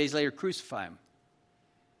 5 days later, crucify him.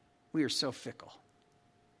 We are so fickle.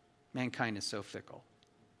 Mankind is so fickle.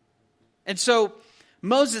 And so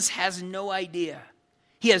Moses has no idea.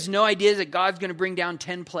 He has no idea that God's going to bring down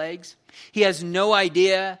 10 plagues. He has no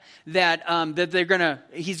idea that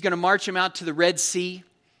he's going to march him out to the Red Sea.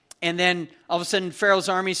 And then all of a sudden Pharaoh's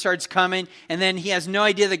army starts coming. And then he has no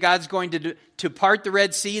idea that God's going to part the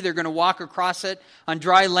Red Sea. They're going to walk across it on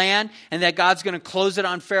dry land. And that God's going to close it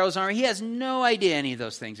on Pharaoh's army. He has no idea any of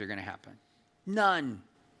those things are going to happen. None.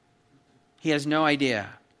 He has no idea.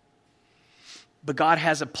 But God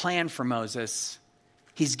has a plan for Moses.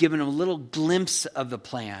 He's given him a little glimpse of the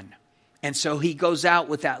plan. And so he goes out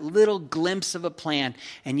with that little glimpse of a plan.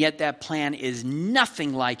 And yet that plan is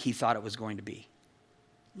nothing like he thought it was going to be.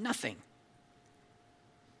 Nothing.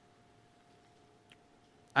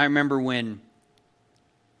 I remember when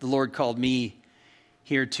the Lord called me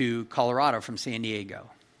here to Colorado from San Diego.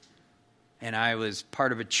 And I was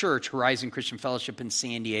part of a church, Horizon Christian Fellowship in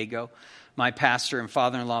San Diego. My pastor and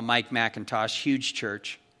father-in-law, Mike McIntosh, huge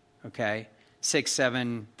church, okay?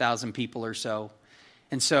 6,000-7,000 people or so.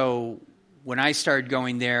 And so when I started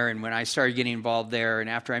going there and when I started getting involved there and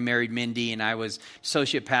after I married Mindy and I was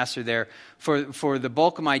associate pastor there, for the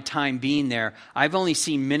bulk of my time being there, I've only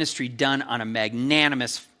seen ministry done on a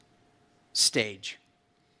magnanimous stage.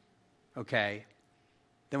 Okay?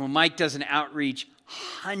 Then when Mike does an outreach,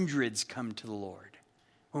 hundreds come to the Lord.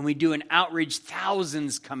 When we do an outreach,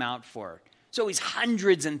 thousands come out for it. So always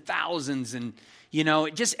hundreds and thousands, and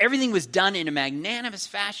just everything was done in a magnanimous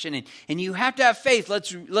fashion. And you have to have faith.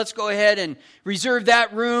 Let's go ahead and reserve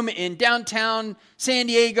that room in downtown San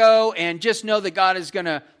Diego and just know that God is going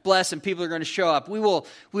to bless and people are going to show up. We'll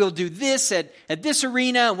do this at this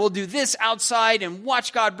arena, and we'll do this outside and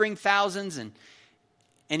watch God bring thousands. And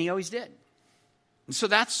he always did. And so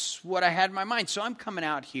that's what I had in my mind. So I'm coming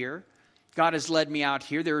out here. God has led me out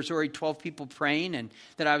here. There was already 12 people praying and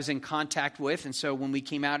that I was in contact with. And so when we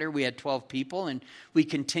came out here, we had 12 people. And we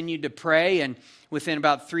continued to pray. And within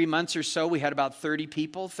about 3 months or so, we had about 30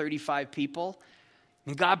 people, 35 people.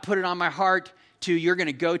 And God put it on my heart you're going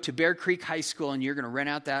to go to Bear Creek High School and you're going to rent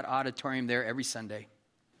out that auditorium there every Sunday.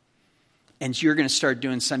 And you're going to start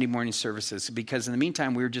doing Sunday morning services. Because in the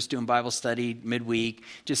meantime, we were just doing Bible study midweek,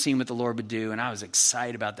 just seeing what the Lord would do. And I was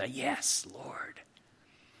excited about that. Yes, Lord.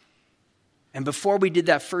 And before we did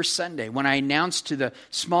that first Sunday, when I announced to the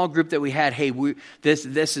small group that we had, hey,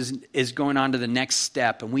 this is going on to the next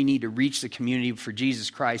step, and we need to reach the community for Jesus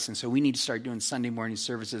Christ, and so we need to start doing Sunday morning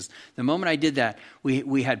services. The moment I did that,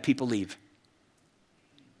 we had people leave.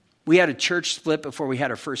 We had a church split before we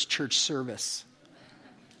had our first church service.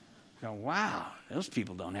 Go, wow, those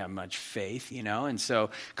people don't have much faith, And so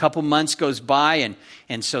a couple months goes by,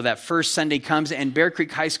 and so that first Sunday comes, and Bear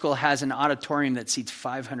Creek High School has an auditorium that seats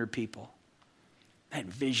 500 people. I had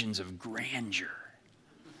visions of grandeur.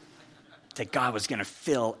 that God was going to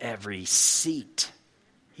fill every seat,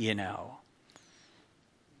 you know.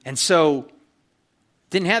 And so,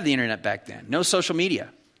 didn't have the internet back then. No social media.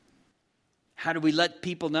 How do we let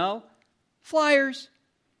people know? Flyers.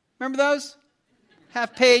 Remember those?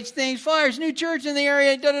 Half-page things, flyers, new church in the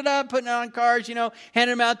area, da-da-da, putting it on cards, you know,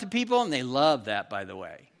 handing them out to people. And they love that, by the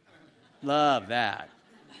way. Love that.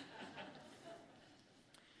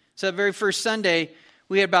 So the very first Sunday,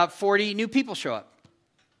 we had about 40 new people show up.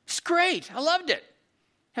 It's great. I loved it.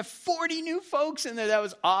 Have 40 new folks in there. That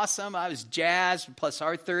was awesome. I was jazzed. Plus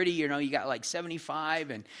our 30, you know, you got like 75.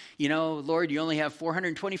 And, you know, Lord, you only have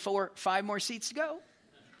 5 more seats to go,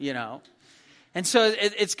 you know. And so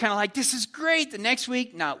it's kind of like, this is great. The next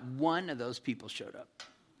week, not one of those people showed up.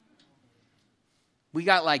 We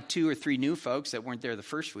got like 2 or 3 new folks that weren't there the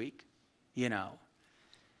first week, you know.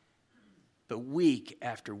 But week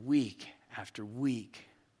after week after week,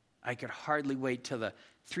 I could hardly wait till the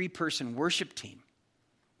 3-person worship team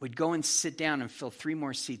would go and sit down and fill 3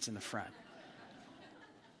 more seats in the front.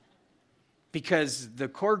 Because the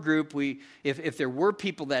core group, if there were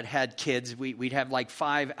people that had kids, we'd have like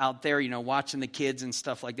 5 out there, you know, watching the kids and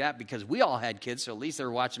stuff like that, because we all had kids, so at least they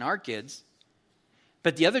were watching our kids.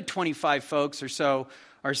 But the other 25 folks or so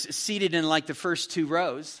are seated in like the first 2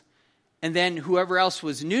 rows. And then whoever else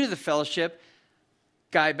was new to the fellowship,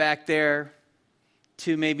 guy back there,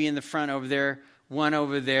 2 maybe in the front over there, 1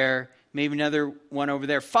 over there, maybe another 1 over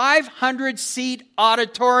there. 500-seat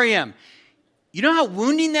auditorium. You know how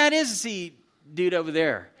wounding that is to see dude over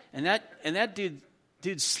there. And that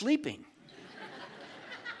dude's sleeping.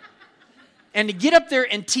 And to get up there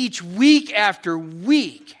and teach week after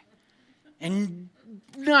week and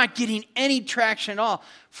not getting any traction at all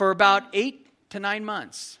for about 8 to 9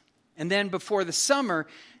 months. And then before the summer,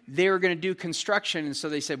 they were going to do construction, and so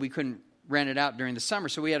they said we couldn't rent it out during the summer,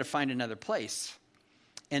 so we had to find another place.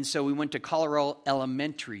 And so we went to Colorado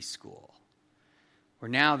Elementary School, where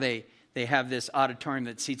now they have this auditorium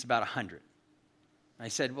that seats about 100. I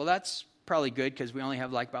said, well, that's probably good because we only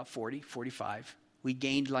have like about 40, 45. We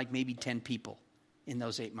gained like maybe 10 people in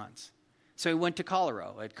those 8 months. So we went to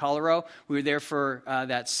Colorado. At Colorado, we were there for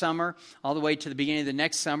that summer, all the way to the beginning of the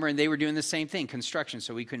next summer, and they were doing the same thing, construction,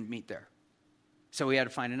 so we couldn't meet there. So we had to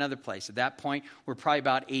find another place. At that point, we're probably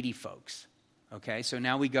about 80 folks. Okay, so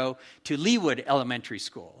now we go to Leawood Elementary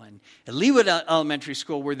School. And at Leawood Elementary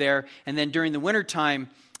School, we're there, and then during the wintertime,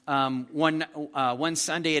 one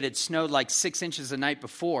Sunday it had snowed like 6 inches the night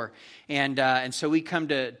before, and so we come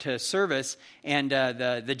to service, and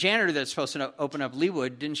the janitor that's supposed to open up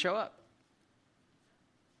Leawood didn't show up.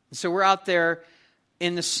 So we're out there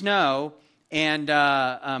in the snow, and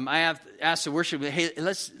I have asked the worship, hey,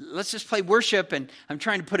 let's just play worship, and I'm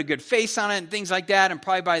trying to put a good face on it and things like that, and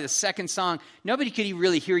probably by the second song, nobody could even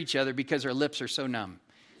really hear each other because our lips are so numb.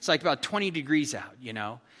 It's like about 20 degrees out, you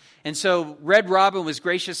know. And so Red Robin was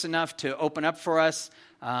gracious enough to open up for us,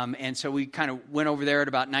 and so we kind of went over there at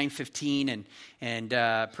about 9:15 and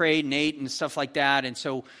prayed and ate and stuff like that. And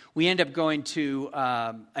so we ended up going to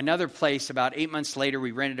another place. About 8 months later,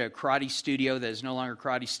 we rented a karate studio that is no longer a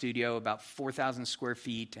karate studio, about 4,000 square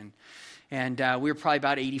feet, and we were probably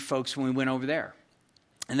about 80 folks when we went over there.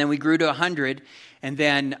 And then we grew to 100, and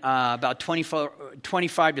then about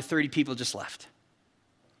 25 to 30 people just left,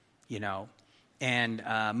 you know. And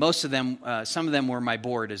most of them, some of them were my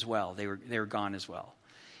board as well. They were gone as well.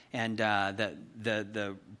 And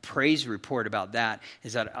the praise report about that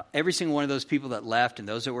is that every single one of those people that left, and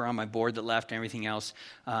those that were on my board that left and everything else,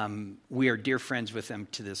 we are dear friends with them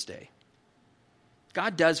to this day.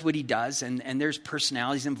 God does what he does, and there's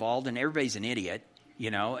personalities involved, and everybody's an idiot, you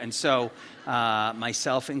know. And so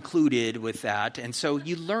myself included with that. And so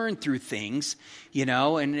you learn through things, you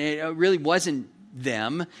know, and it really wasn't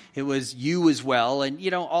them, it was you as well, and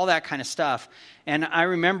you know, all that kind of stuff. And I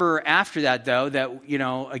remember after that, though, that, you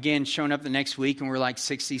know, again, showing up the next week, and we're like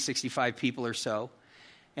 60, 65 people or so,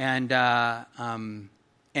 and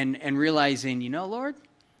realizing, you know, Lord,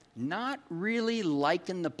 not really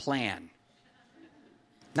liking the plan.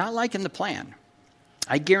 Not liking the plan.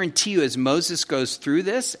 I guarantee you, as Moses goes through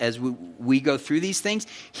this, as we go through these things,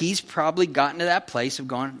 he's probably gotten to that place of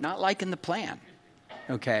going, not liking the plan.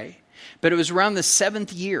 Okay? But it was around the 7th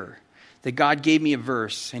year that God gave me a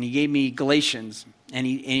verse, and he gave me Galatians, and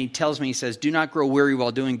he tells me, he says, do not grow weary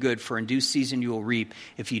while doing good, for in due season you will reap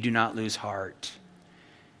if you do not lose heart.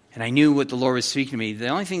 And I knew what the Lord was speaking to me. The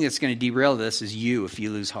only thing that's going to derail this is you if you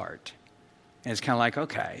lose heart. And it's kind of like,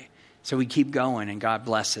 okay. So we keep going, and God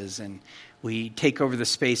blesses, and we take over the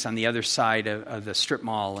space on the other side of the strip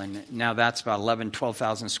mall, and now that's about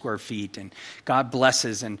 12,000 square feet, and God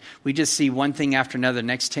blesses, and we just see one thing after another. The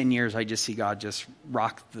next 10 years, I just see God just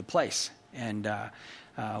rock the place, And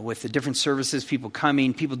with the different services, people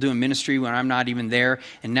coming, people doing ministry when I'm not even there.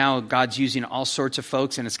 And now God's using all sorts of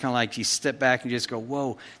folks, and it's kind of like you step back and just go,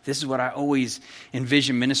 whoa, this is what I always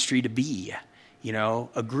envision ministry to be. You know,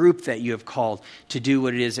 a group that you have called to do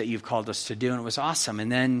what it is that you've called us to do. And it was awesome.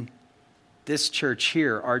 And then this church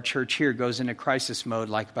here, our church here, goes into crisis mode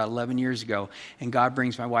like about 11 years ago. And God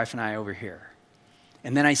brings my wife and I over here.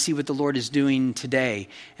 And then I see what the Lord is doing today.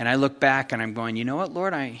 And I look back and I'm going, you know what,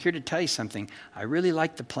 Lord, I'm here to tell you something. I really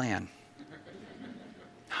like the plan.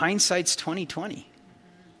 Hindsight's 20/20.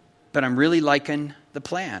 But I'm really liking the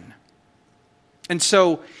plan. And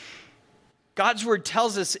so God's word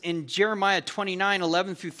tells us in Jeremiah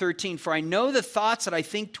 29:11-13, for I know the thoughts that I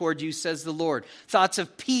think toward you, says the Lord, thoughts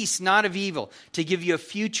of peace, not of evil, to give you a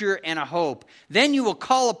future and a hope. Then you will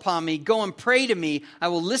call upon me, go and pray to me. I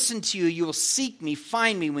will listen to you. You will seek me,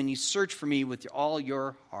 find me when you search for me with all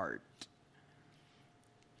your heart.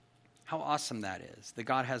 How awesome that is, that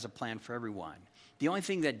God has a plan for everyone. The only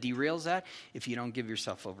thing that derails that, if you don't give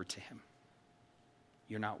yourself over to him.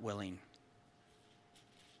 You're not willing.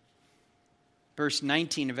 Verse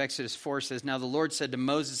 19 of Exodus 4 says, now the Lord said to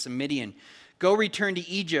Moses and Midian, go return to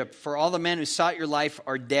Egypt, for all the men who sought your life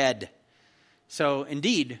are dead. So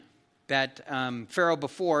indeed, that Pharaoh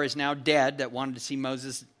before is now dead, that wanted to see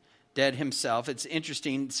Moses dead himself. It's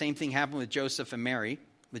interesting, the same thing happened with Joseph and Mary,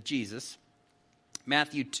 with Jesus.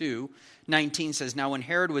 Matthew 2:19 says, now when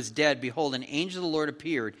Herod was dead, behold, an angel of the Lord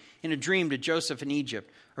appeared in a dream to Joseph in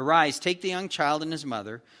Egypt. Arise, take the young child and his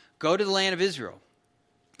mother, go to the land of Israel.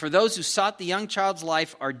 For those who sought the young child's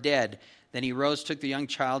life are dead. Then he rose, took the young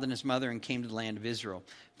child and his mother, and came to the land of Israel,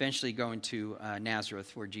 eventually going to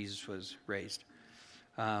Nazareth, where Jesus was raised.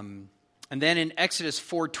 And then in Exodus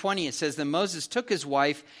 4:20, it says that Moses took his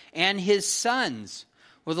wife and his sons.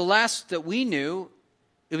 Well, the last that we knew,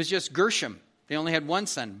 it was just Gershom. They only had one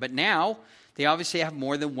son. But now, they obviously have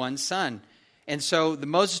more than one son. And so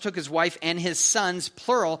Moses took his wife and his sons,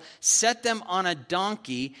 plural, set them on a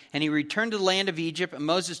donkey, and he returned to the land of Egypt, and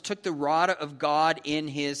Moses took the rod of God in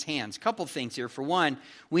his hands. A couple things here. For one,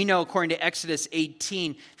 we know according to Exodus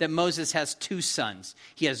 18 that Moses has two sons.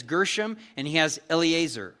 He has Gershom and he has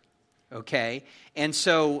Eleazar. Okay? And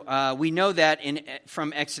so we know that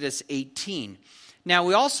from Exodus 18. Now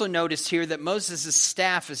we also notice here that Moses'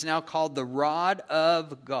 staff is now called the rod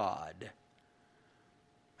of God.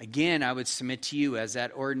 Again, I would submit to you as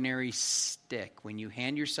that ordinary stick. When you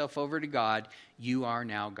hand yourself over to God, you are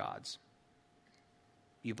now God's.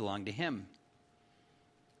 You belong to him.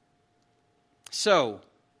 So,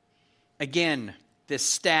 again, this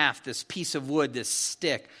staff, this piece of wood, this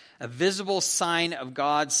stick, a visible sign of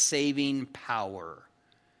God's saving power.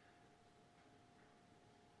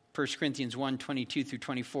 1 Corinthians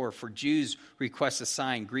 1:22-24, for Jews request a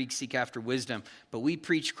sign, Greeks seek after wisdom, but we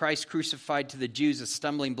preach Christ crucified, to the Jews a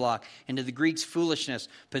stumbling block, and to the Greeks foolishness.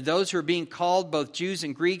 But those who are being called, both Jews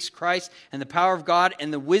and Greeks, Christ and the power of God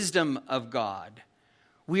and the wisdom of God.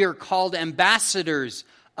 We are called ambassadors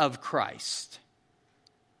of Christ.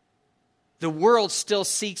 The world still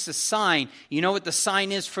seeks a sign. You know what the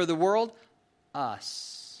sign is for the world?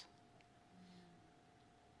 Us.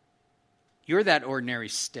 You're that ordinary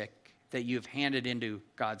stick that you have handed into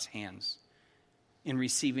God's hands in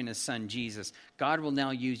receiving his son, Jesus. God will now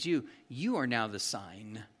use you. You are now the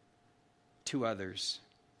sign to others.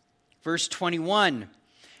 Verse 21,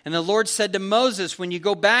 and the Lord said to Moses, when you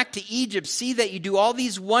go back to Egypt, see that you do all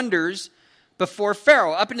these wonders before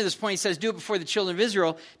Pharaoh. Up until this point, he says, do it before the children of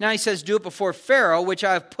Israel. Now he says, do it before Pharaoh, which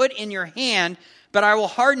I have put in your hand, but I will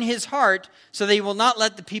harden his heart so that he will not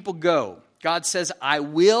let the people go. God says, I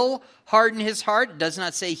will harden his heart. It does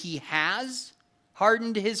not say he has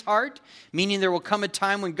hardened his heart, meaning there will come a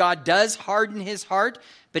time when God does harden his heart,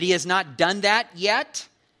 but he has not done that yet.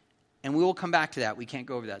 And we will come back to that. We can't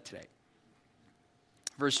go over that today.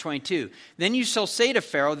 Verse 22, then you shall say to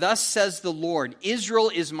Pharaoh, thus says the Lord,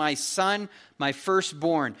 Israel is my son, my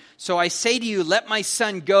firstborn. So I say to you, let my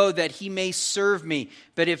son go that he may serve me.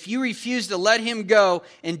 But if you refuse to let him go,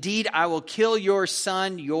 indeed I will kill your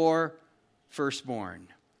son, your firstborn.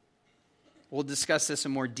 We'll discuss this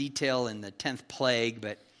in more detail in the 10th plague,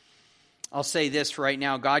 but I'll say this right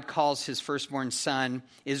now. God calls his firstborn son,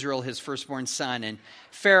 Israel, his firstborn son. And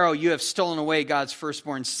Pharaoh, you have stolen away God's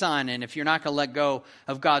firstborn son. And if you're not going to let go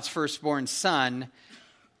of God's firstborn son,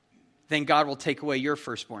 then God will take away your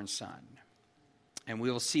firstborn son. And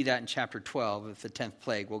we will see that in chapter 12 of the 10th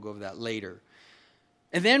plague. We'll go over that later.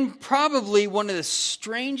 And then probably one of the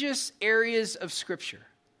strangest areas of Scripture.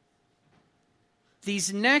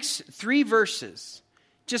 These next 3 verses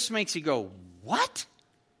just makes you go, what?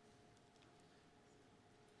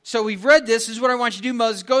 So we've read this. This is what I want you to do,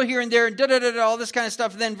 Moses. Go here and there and da-da-da-da, all this kind of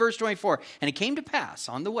stuff. And then verse 24. And it came to pass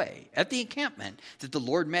on the way at the encampment that the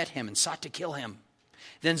Lord met him and sought to kill him.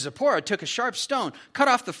 Then Zipporah took a sharp stone, cut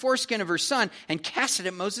off the foreskin of her son, and cast it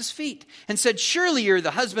at Moses' feet, and said, surely you're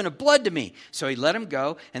the husband of blood to me. So he let him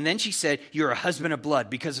go. And then she said, you're a husband of blood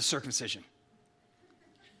because of circumcision.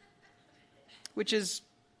 Which is,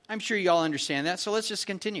 I'm sure you all understand that. So let's just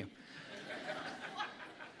continue.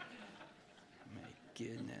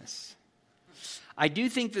 Goodness. I do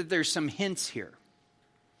think that there's some hints here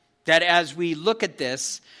that as we look at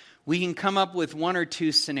this, we can come up with one or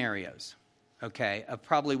two scenarios, okay, of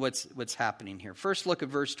probably what's happening here. First, look at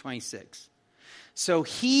verse 26. So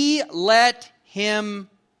he let him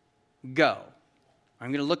go. I'm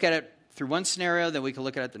going to look at it through one scenario, then we can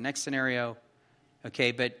look at it the next scenario,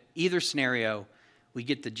 okay, but either scenario, we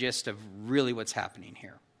get the gist of really what's happening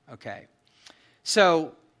here, okay.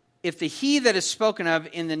 So if the he that is spoken of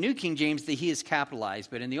in the New King James, the he is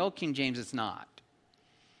capitalized, but in the Old King James, it's not.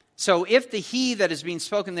 So if the he that is being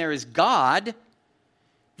spoken there is God,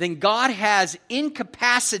 then God has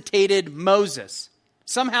incapacitated Moses.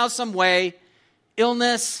 Somehow, some way,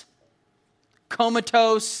 illness,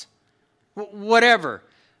 comatose, whatever.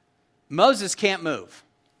 Moses can't move.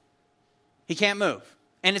 He can't move.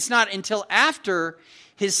 And it's not until after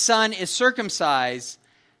his son is circumcised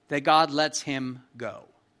that God lets him go.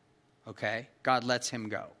 Okay? God lets him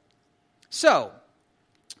go. So,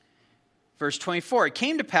 verse 24, it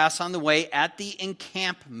came to pass on the way at the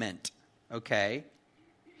encampment. Okay?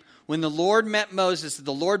 When the Lord met Moses,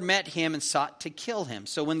 the Lord met him and sought to kill him.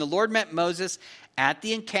 So when the Lord met Moses at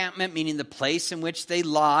the encampment, meaning the place in which they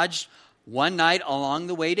lodged one night along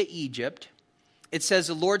the way to Egypt, it says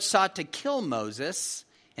the Lord sought to kill Moses.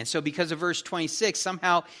 And so because of verse 26,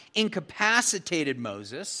 somehow incapacitated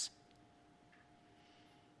Moses.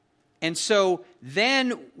 And so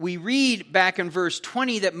then we read back in verse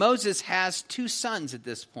 20 that Moses has two sons at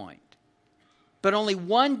this point. But only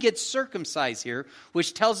one gets circumcised here,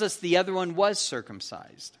 which tells us the other one was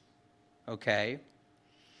circumcised. Okay?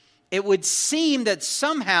 It would seem that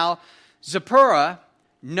somehow Zipporah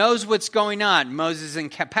knows what's going on. Moses is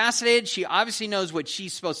incapacitated. She obviously knows what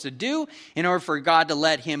she's supposed to do in order for God to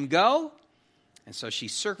let him go. And so she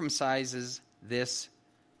circumcises this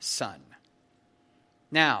son.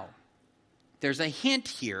 Now, there's a hint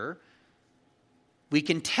here. We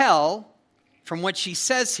can tell from what she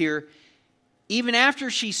says here, even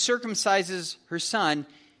after she circumcises her son,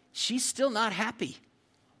 she's still not happy.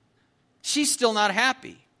 She's still not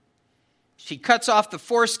happy. She cuts off the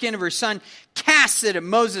foreskin of her son, casts it at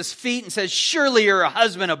Moses' feet, and says, surely you're a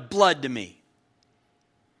husband of blood to me.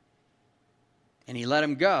 And he let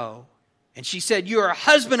him go. And she said, you're a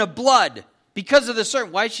husband of blood because of the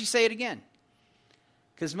serpent. Why did she say it again?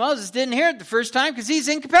 Because Moses didn't hear it the first time because he's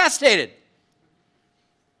incapacitated.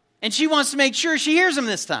 And she wants to make sure she hears him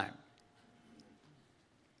this time.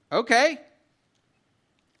 Okay.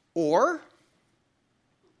 Or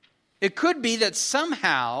it could be that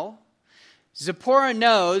somehow Zipporah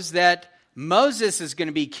knows that Moses is going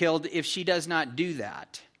to be killed if she does not do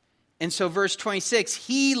that. And so verse 26,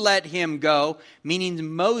 he let him go,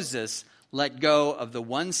 meaning Moses let go of the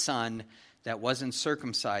one son that wasn't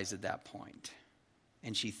circumcised at that point.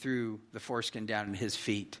 And she threw the foreskin down at his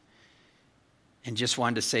feet. And just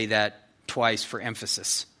wanted to say that twice for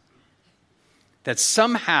emphasis. That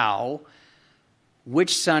somehow,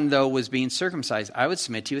 which son, though, was being circumcised? I would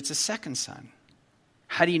submit to you it's a second son.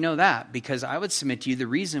 How do you know that? Because I would submit to you the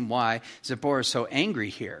reason why Zipporah is so angry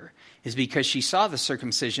here is because she saw the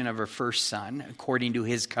circumcision of her first son, according to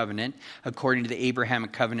his covenant, according to the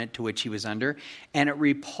Abrahamic covenant to which he was under, and it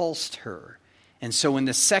repulsed her. And so when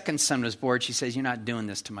the second son was born, she says, you're not doing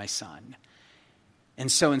this to my son.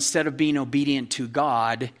 And so instead of being obedient to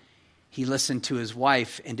God, he listened to his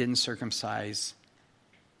wife and didn't circumcise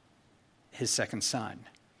his second son.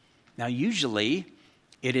 Now, usually,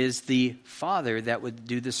 it is the father that would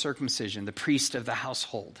do the circumcision, the priest of the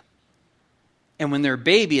household. And when they're a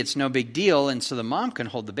baby, it's no big deal, and so the mom can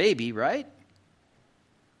hold the baby, right?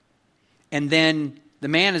 And then the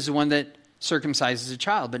man is the one that circumcises a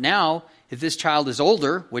child. But now, if this child is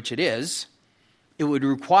older, which it is, it would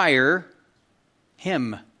require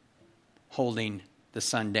him holding the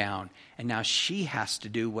son down. And now she has to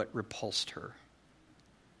do what repulsed her.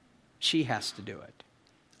 She has to do it.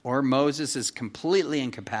 Or Moses is completely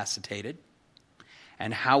incapacitated.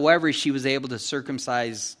 And however she was able to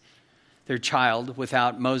circumcise their child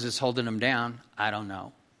without Moses holding him down, I don't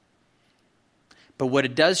know. But what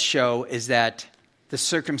it does show is that the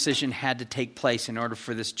circumcision had to take place in order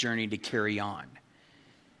for this journey to carry on.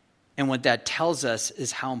 And what that tells us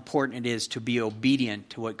is how important it is to be obedient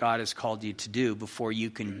to what God has called you to do before you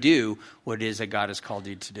can do what it is that God has called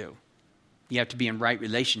you to do. You have to be in right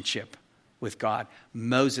relationship with God.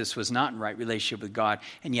 Moses was not in right relationship with God,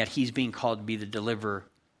 and yet he's being called to be the deliverer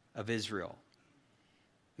of Israel.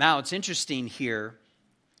 Now, it's interesting here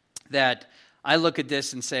that I look at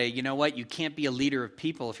this and say, you know what? You can't be a leader of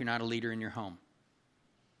people if you're not a leader in your home.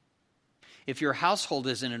 If your household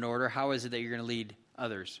isn't in order, how is it that you're going to lead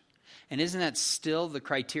others? And isn't that still the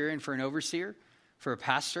criterion for an overseer, for a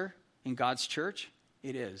pastor in God's church?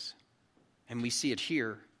 It is. And we see it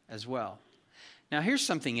here as well. Now, here's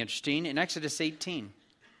something interesting in Exodus 18,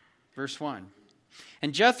 verse 1.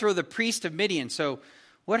 And Jethro, the priest of Midian. So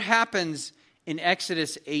what happens in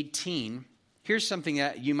Exodus 18? Here's something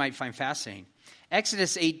that you might find fascinating.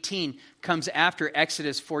 Exodus 18 comes after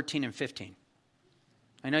Exodus 14 and 15.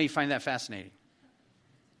 I know you find that fascinating.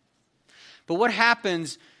 But what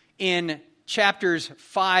happens in chapters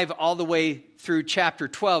 5 all the way through chapter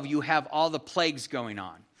 12, you have all the plagues going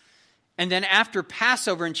on. And then after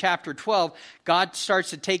Passover in chapter 12, God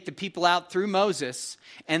starts to take the people out through Moses.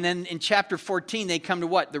 And then in chapter 14, they come to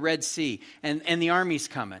what? The Red Sea. And the army's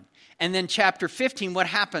coming. And then chapter 15, what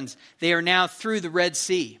happens? They are now through the Red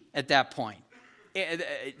Sea at that point.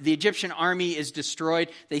 The Egyptian army is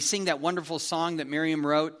destroyed. They sing that wonderful song that Miriam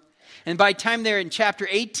wrote. And by the time they're in chapter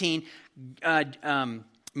 18,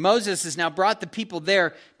 Moses has now brought the people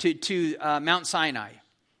there to Mount Sinai.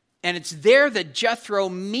 And it's there that Jethro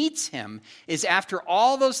meets him, is after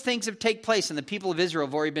all those things have taken place and the people of Israel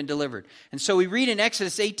have already been delivered. And so we read in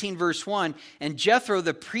Exodus 18 verse 1, and Jethro,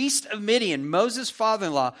 the priest of Midian, Moses'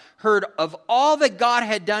 father-in-law, heard of all that God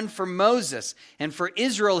had done for Moses and for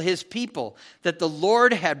Israel, his people, that the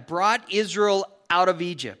Lord had brought Israel out of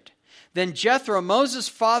Egypt. Then Jethro, Moses'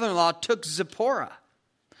 father-in-law, took Zipporah,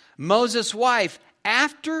 Moses' wife,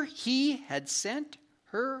 after he had sent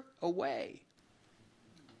her away.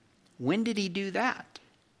 When did he do that?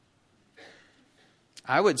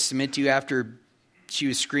 I would submit to you after she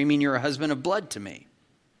was screaming, "You're a husband of blood to me."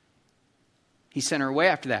 He sent her away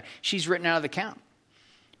after that. She's written out of the count.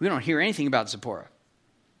 We don't hear anything about Zipporah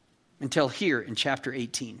until here in chapter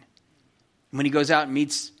 18. When he goes out and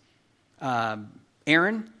meets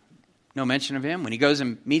Aaron, no mention of him. When he goes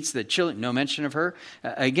and meets the children, no mention of her.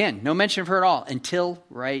 Again, no mention of her at all until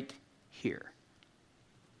right here.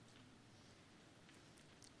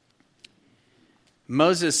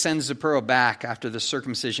 Moses sends Zipporah back after the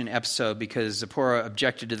circumcision episode because Zipporah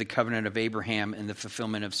objected to the covenant of Abraham and the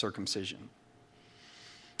fulfillment of circumcision.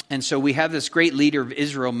 And so we have this great leader of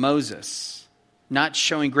Israel, Moses, not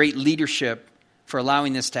showing great leadership for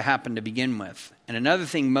allowing this to happen to begin with. And another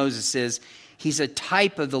thing Moses is, he's a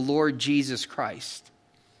type of the Lord Jesus Christ.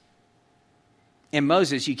 And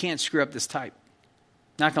Moses, you can't screw up this type.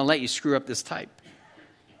 Not going to let you screw up this type.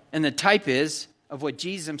 And the type is of what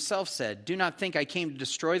Jesus himself said. Do not think I came to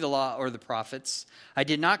destroy the law or the prophets. I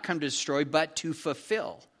did not come to destroy, but to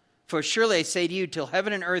fulfill. For surely I say to you, till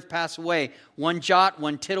heaven and earth pass away, one jot,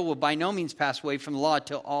 one tittle will by no means pass away from the law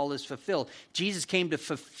till all is fulfilled. Jesus came to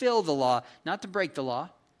fulfill the law, not to break the law,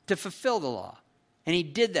 to fulfill the law. And he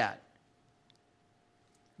did that.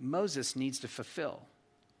 Moses needs to fulfill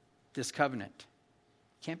this covenant.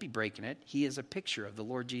 Can't be breaking it. He is a picture of the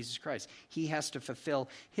Lord Jesus Christ. He has to fulfill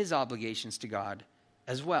his obligations to God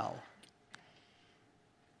as well.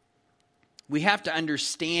 We have to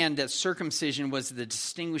understand that circumcision was the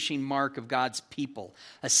distinguishing mark of God's people,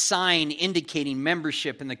 a sign indicating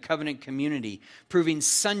membership in the covenant community, proving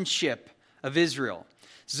sonship of Israel.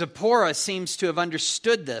 Zipporah seems to have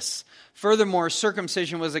understood this. Furthermore,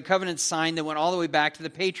 circumcision was a covenant sign that went all the way back to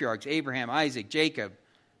the patriarchs, Abraham, Isaac, Jacob,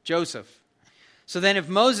 Joseph. So then if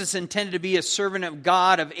Moses intended to be a servant of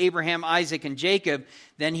God of Abraham, Isaac, and Jacob,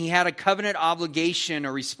 then he had a covenant obligation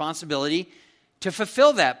or responsibility to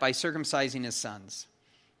fulfill that by circumcising his sons.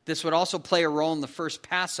 This would also play a role in the first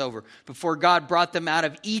Passover. Before God brought them out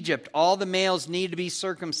of Egypt, all the males needed to be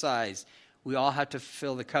circumcised. We all have to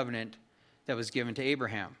fulfill the covenant that was given to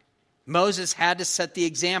Abraham. Moses had to set the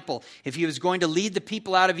example. If he was going to lead the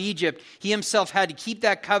people out of Egypt, he himself had to keep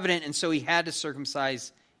that covenant, and so he had to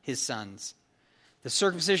circumcise his sons. The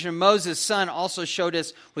circumcision of Moses' son also showed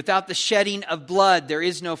us without the shedding of blood, there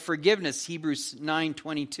is no forgiveness, Hebrews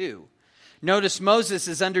 9:22. Notice Moses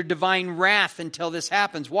is under divine wrath until this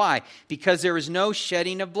happens. Why? Because there is no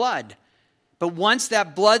shedding of blood. But once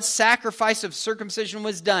that blood sacrifice of circumcision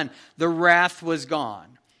was done, the wrath was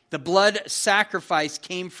gone. The blood sacrifice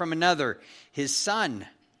came from another, his son.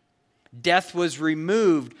 Death was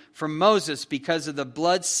removed from Moses because of the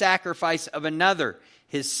blood sacrifice of another,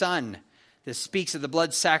 his son. This speaks of the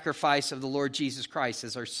blood sacrifice of the Lord Jesus Christ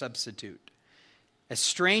as our substitute. As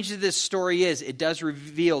strange as this story is, it does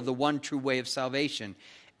reveal the one true way of salvation.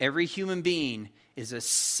 Every human being is a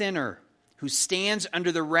sinner who stands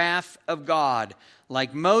under the wrath of God.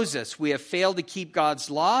 Like Moses, we have failed to keep God's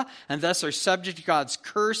law and thus are subject to God's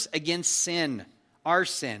curse against sin, our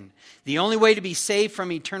sin. The only way to be saved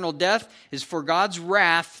from eternal death is for God's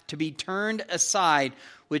wrath to be turned aside,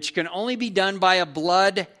 which can only be done by a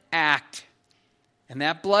blood act. And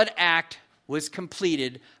that blood act was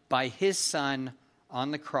completed by his Son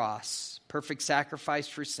on the cross, perfect sacrifice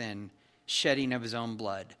for sin, shedding of his own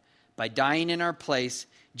blood. By dying in our place,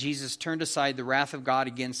 Jesus turned aside the wrath of God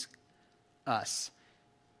against us.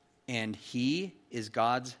 And he is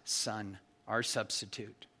God's Son, our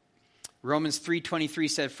substitute. Romans 3:23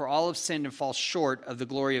 said, "For all have sinned and fall short of the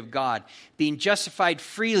glory of God, being justified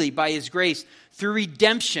freely by his grace through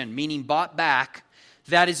redemption," meaning bought back,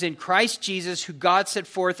 "that is in Christ Jesus, who God set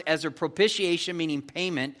forth as a propitiation," meaning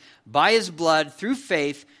payment, "by his blood through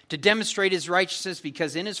faith to demonstrate his righteousness,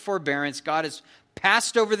 because in his forbearance God has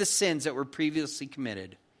passed over the sins that were previously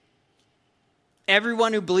committed."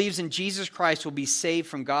 Everyone who believes in Jesus Christ will be saved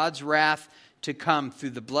from God's wrath to come through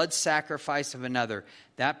the blood sacrifice of another,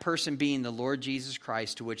 that person being the Lord Jesus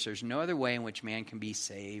Christ, to which there's no other way in which man can be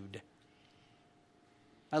saved.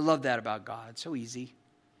 I love that about God. So easy.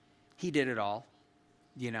 He did it all,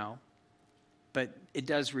 But it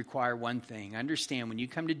does require one thing. Understand, when you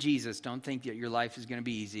come to Jesus, don't think that your life is going to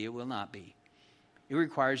be easy. It will not be. It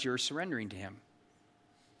requires your surrendering to him.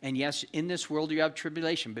 And yes, in this world you have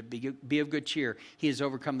tribulation, but be of good cheer. He has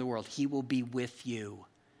overcome the world. He will be with you,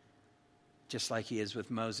 just like he is with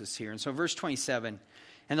Moses here. And so verse 27,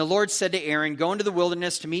 "And the Lord said to Aaron, 'Go into the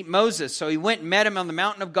wilderness to meet Moses.' So he went and met him on the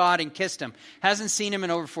mountain of God and kissed him." Hasn't seen him in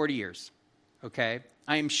over 40 years. Okay?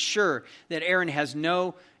 I am sure that Aaron had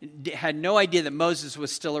no idea that Moses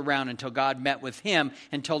was still around until God met with him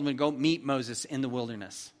and told him to go meet Moses in the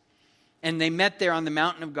wilderness. And they met there on the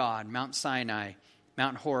mountain of God, Mount Sinai,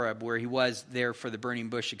 Mount Horeb, where he was there for the burning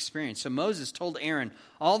bush experience. So Moses told Aaron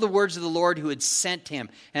all the words of the Lord who had sent him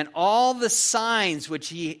and all the signs which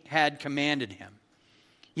he had commanded him.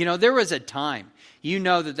 There was a time,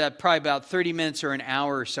 that probably about 30 minutes or an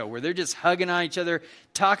hour or so, where they're just hugging on each other,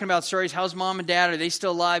 talking about stories. How's mom and dad? Are they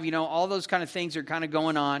still alive? All those kind of things are kind of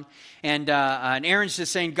going on. And Aaron's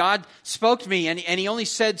just saying, God spoke to me, and he only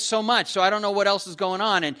said so much, so I don't know what else is going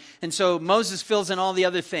on. And so Moses fills in all the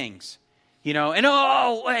other things. Dude,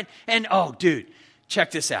 check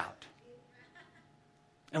this out.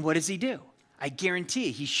 And what does he do? I guarantee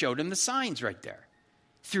you, he showed him the signs right there.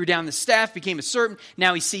 Threw down the staff, became a serpent.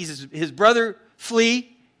 Now he sees his brother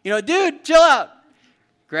flee. Dude, chill out.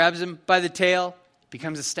 Grabs him by the tail,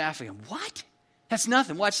 becomes a staff again. What? That's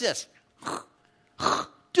nothing. Watch this.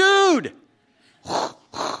 Dude!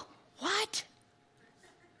 What?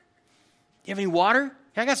 You have any water?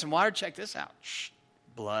 I got some water. Check this out. Shh.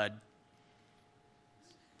 Blood.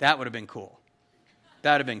 That would have been cool.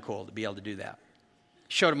 That would have been cool to be able to do that.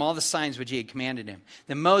 Showed him all the signs which he had commanded him.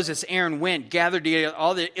 Then Aaron went, gathered together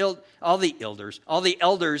all the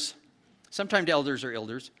elders. Sometimes elders are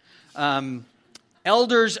elders.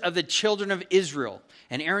 Elders of the children of Israel.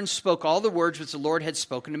 And Aaron spoke all the words which the Lord had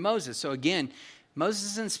spoken to Moses. So again,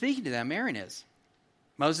 Moses isn't speaking to them. Aaron is.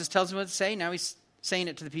 Moses tells him what to say. Now he's saying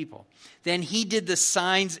it to the people. Then he did the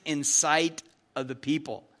signs in sight of the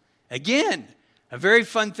people. Again, a very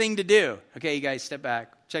fun thing to do. Okay, you guys, step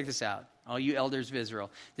back. Check this out. All you elders of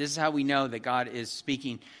Israel. This is how we know that God is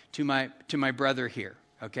speaking to my brother here.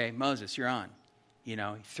 Okay, Moses, you're on. He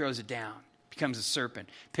throws it down, becomes a serpent,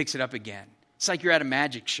 picks it up again. It's like you're at a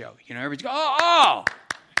magic show. Everybody's going, oh.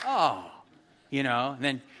 And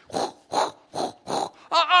then, that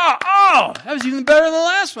was even better than the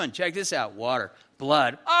last one. Check this out. Water,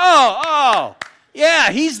 blood.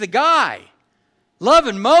 Yeah, he's the guy.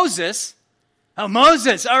 Loving Moses. Oh,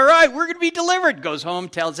 Moses, all right, we're going to be delivered. Goes home,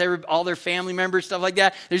 tells all their family members, stuff like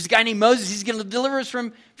that. There's a guy named Moses. He's going to deliver us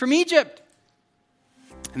from Egypt.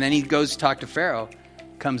 And then he goes to talk to Pharaoh,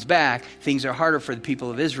 comes back. Things are harder for the people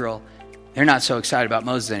of Israel. They're not so excited about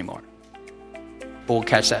Moses anymore. But we'll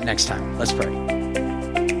catch that next time. Let's pray.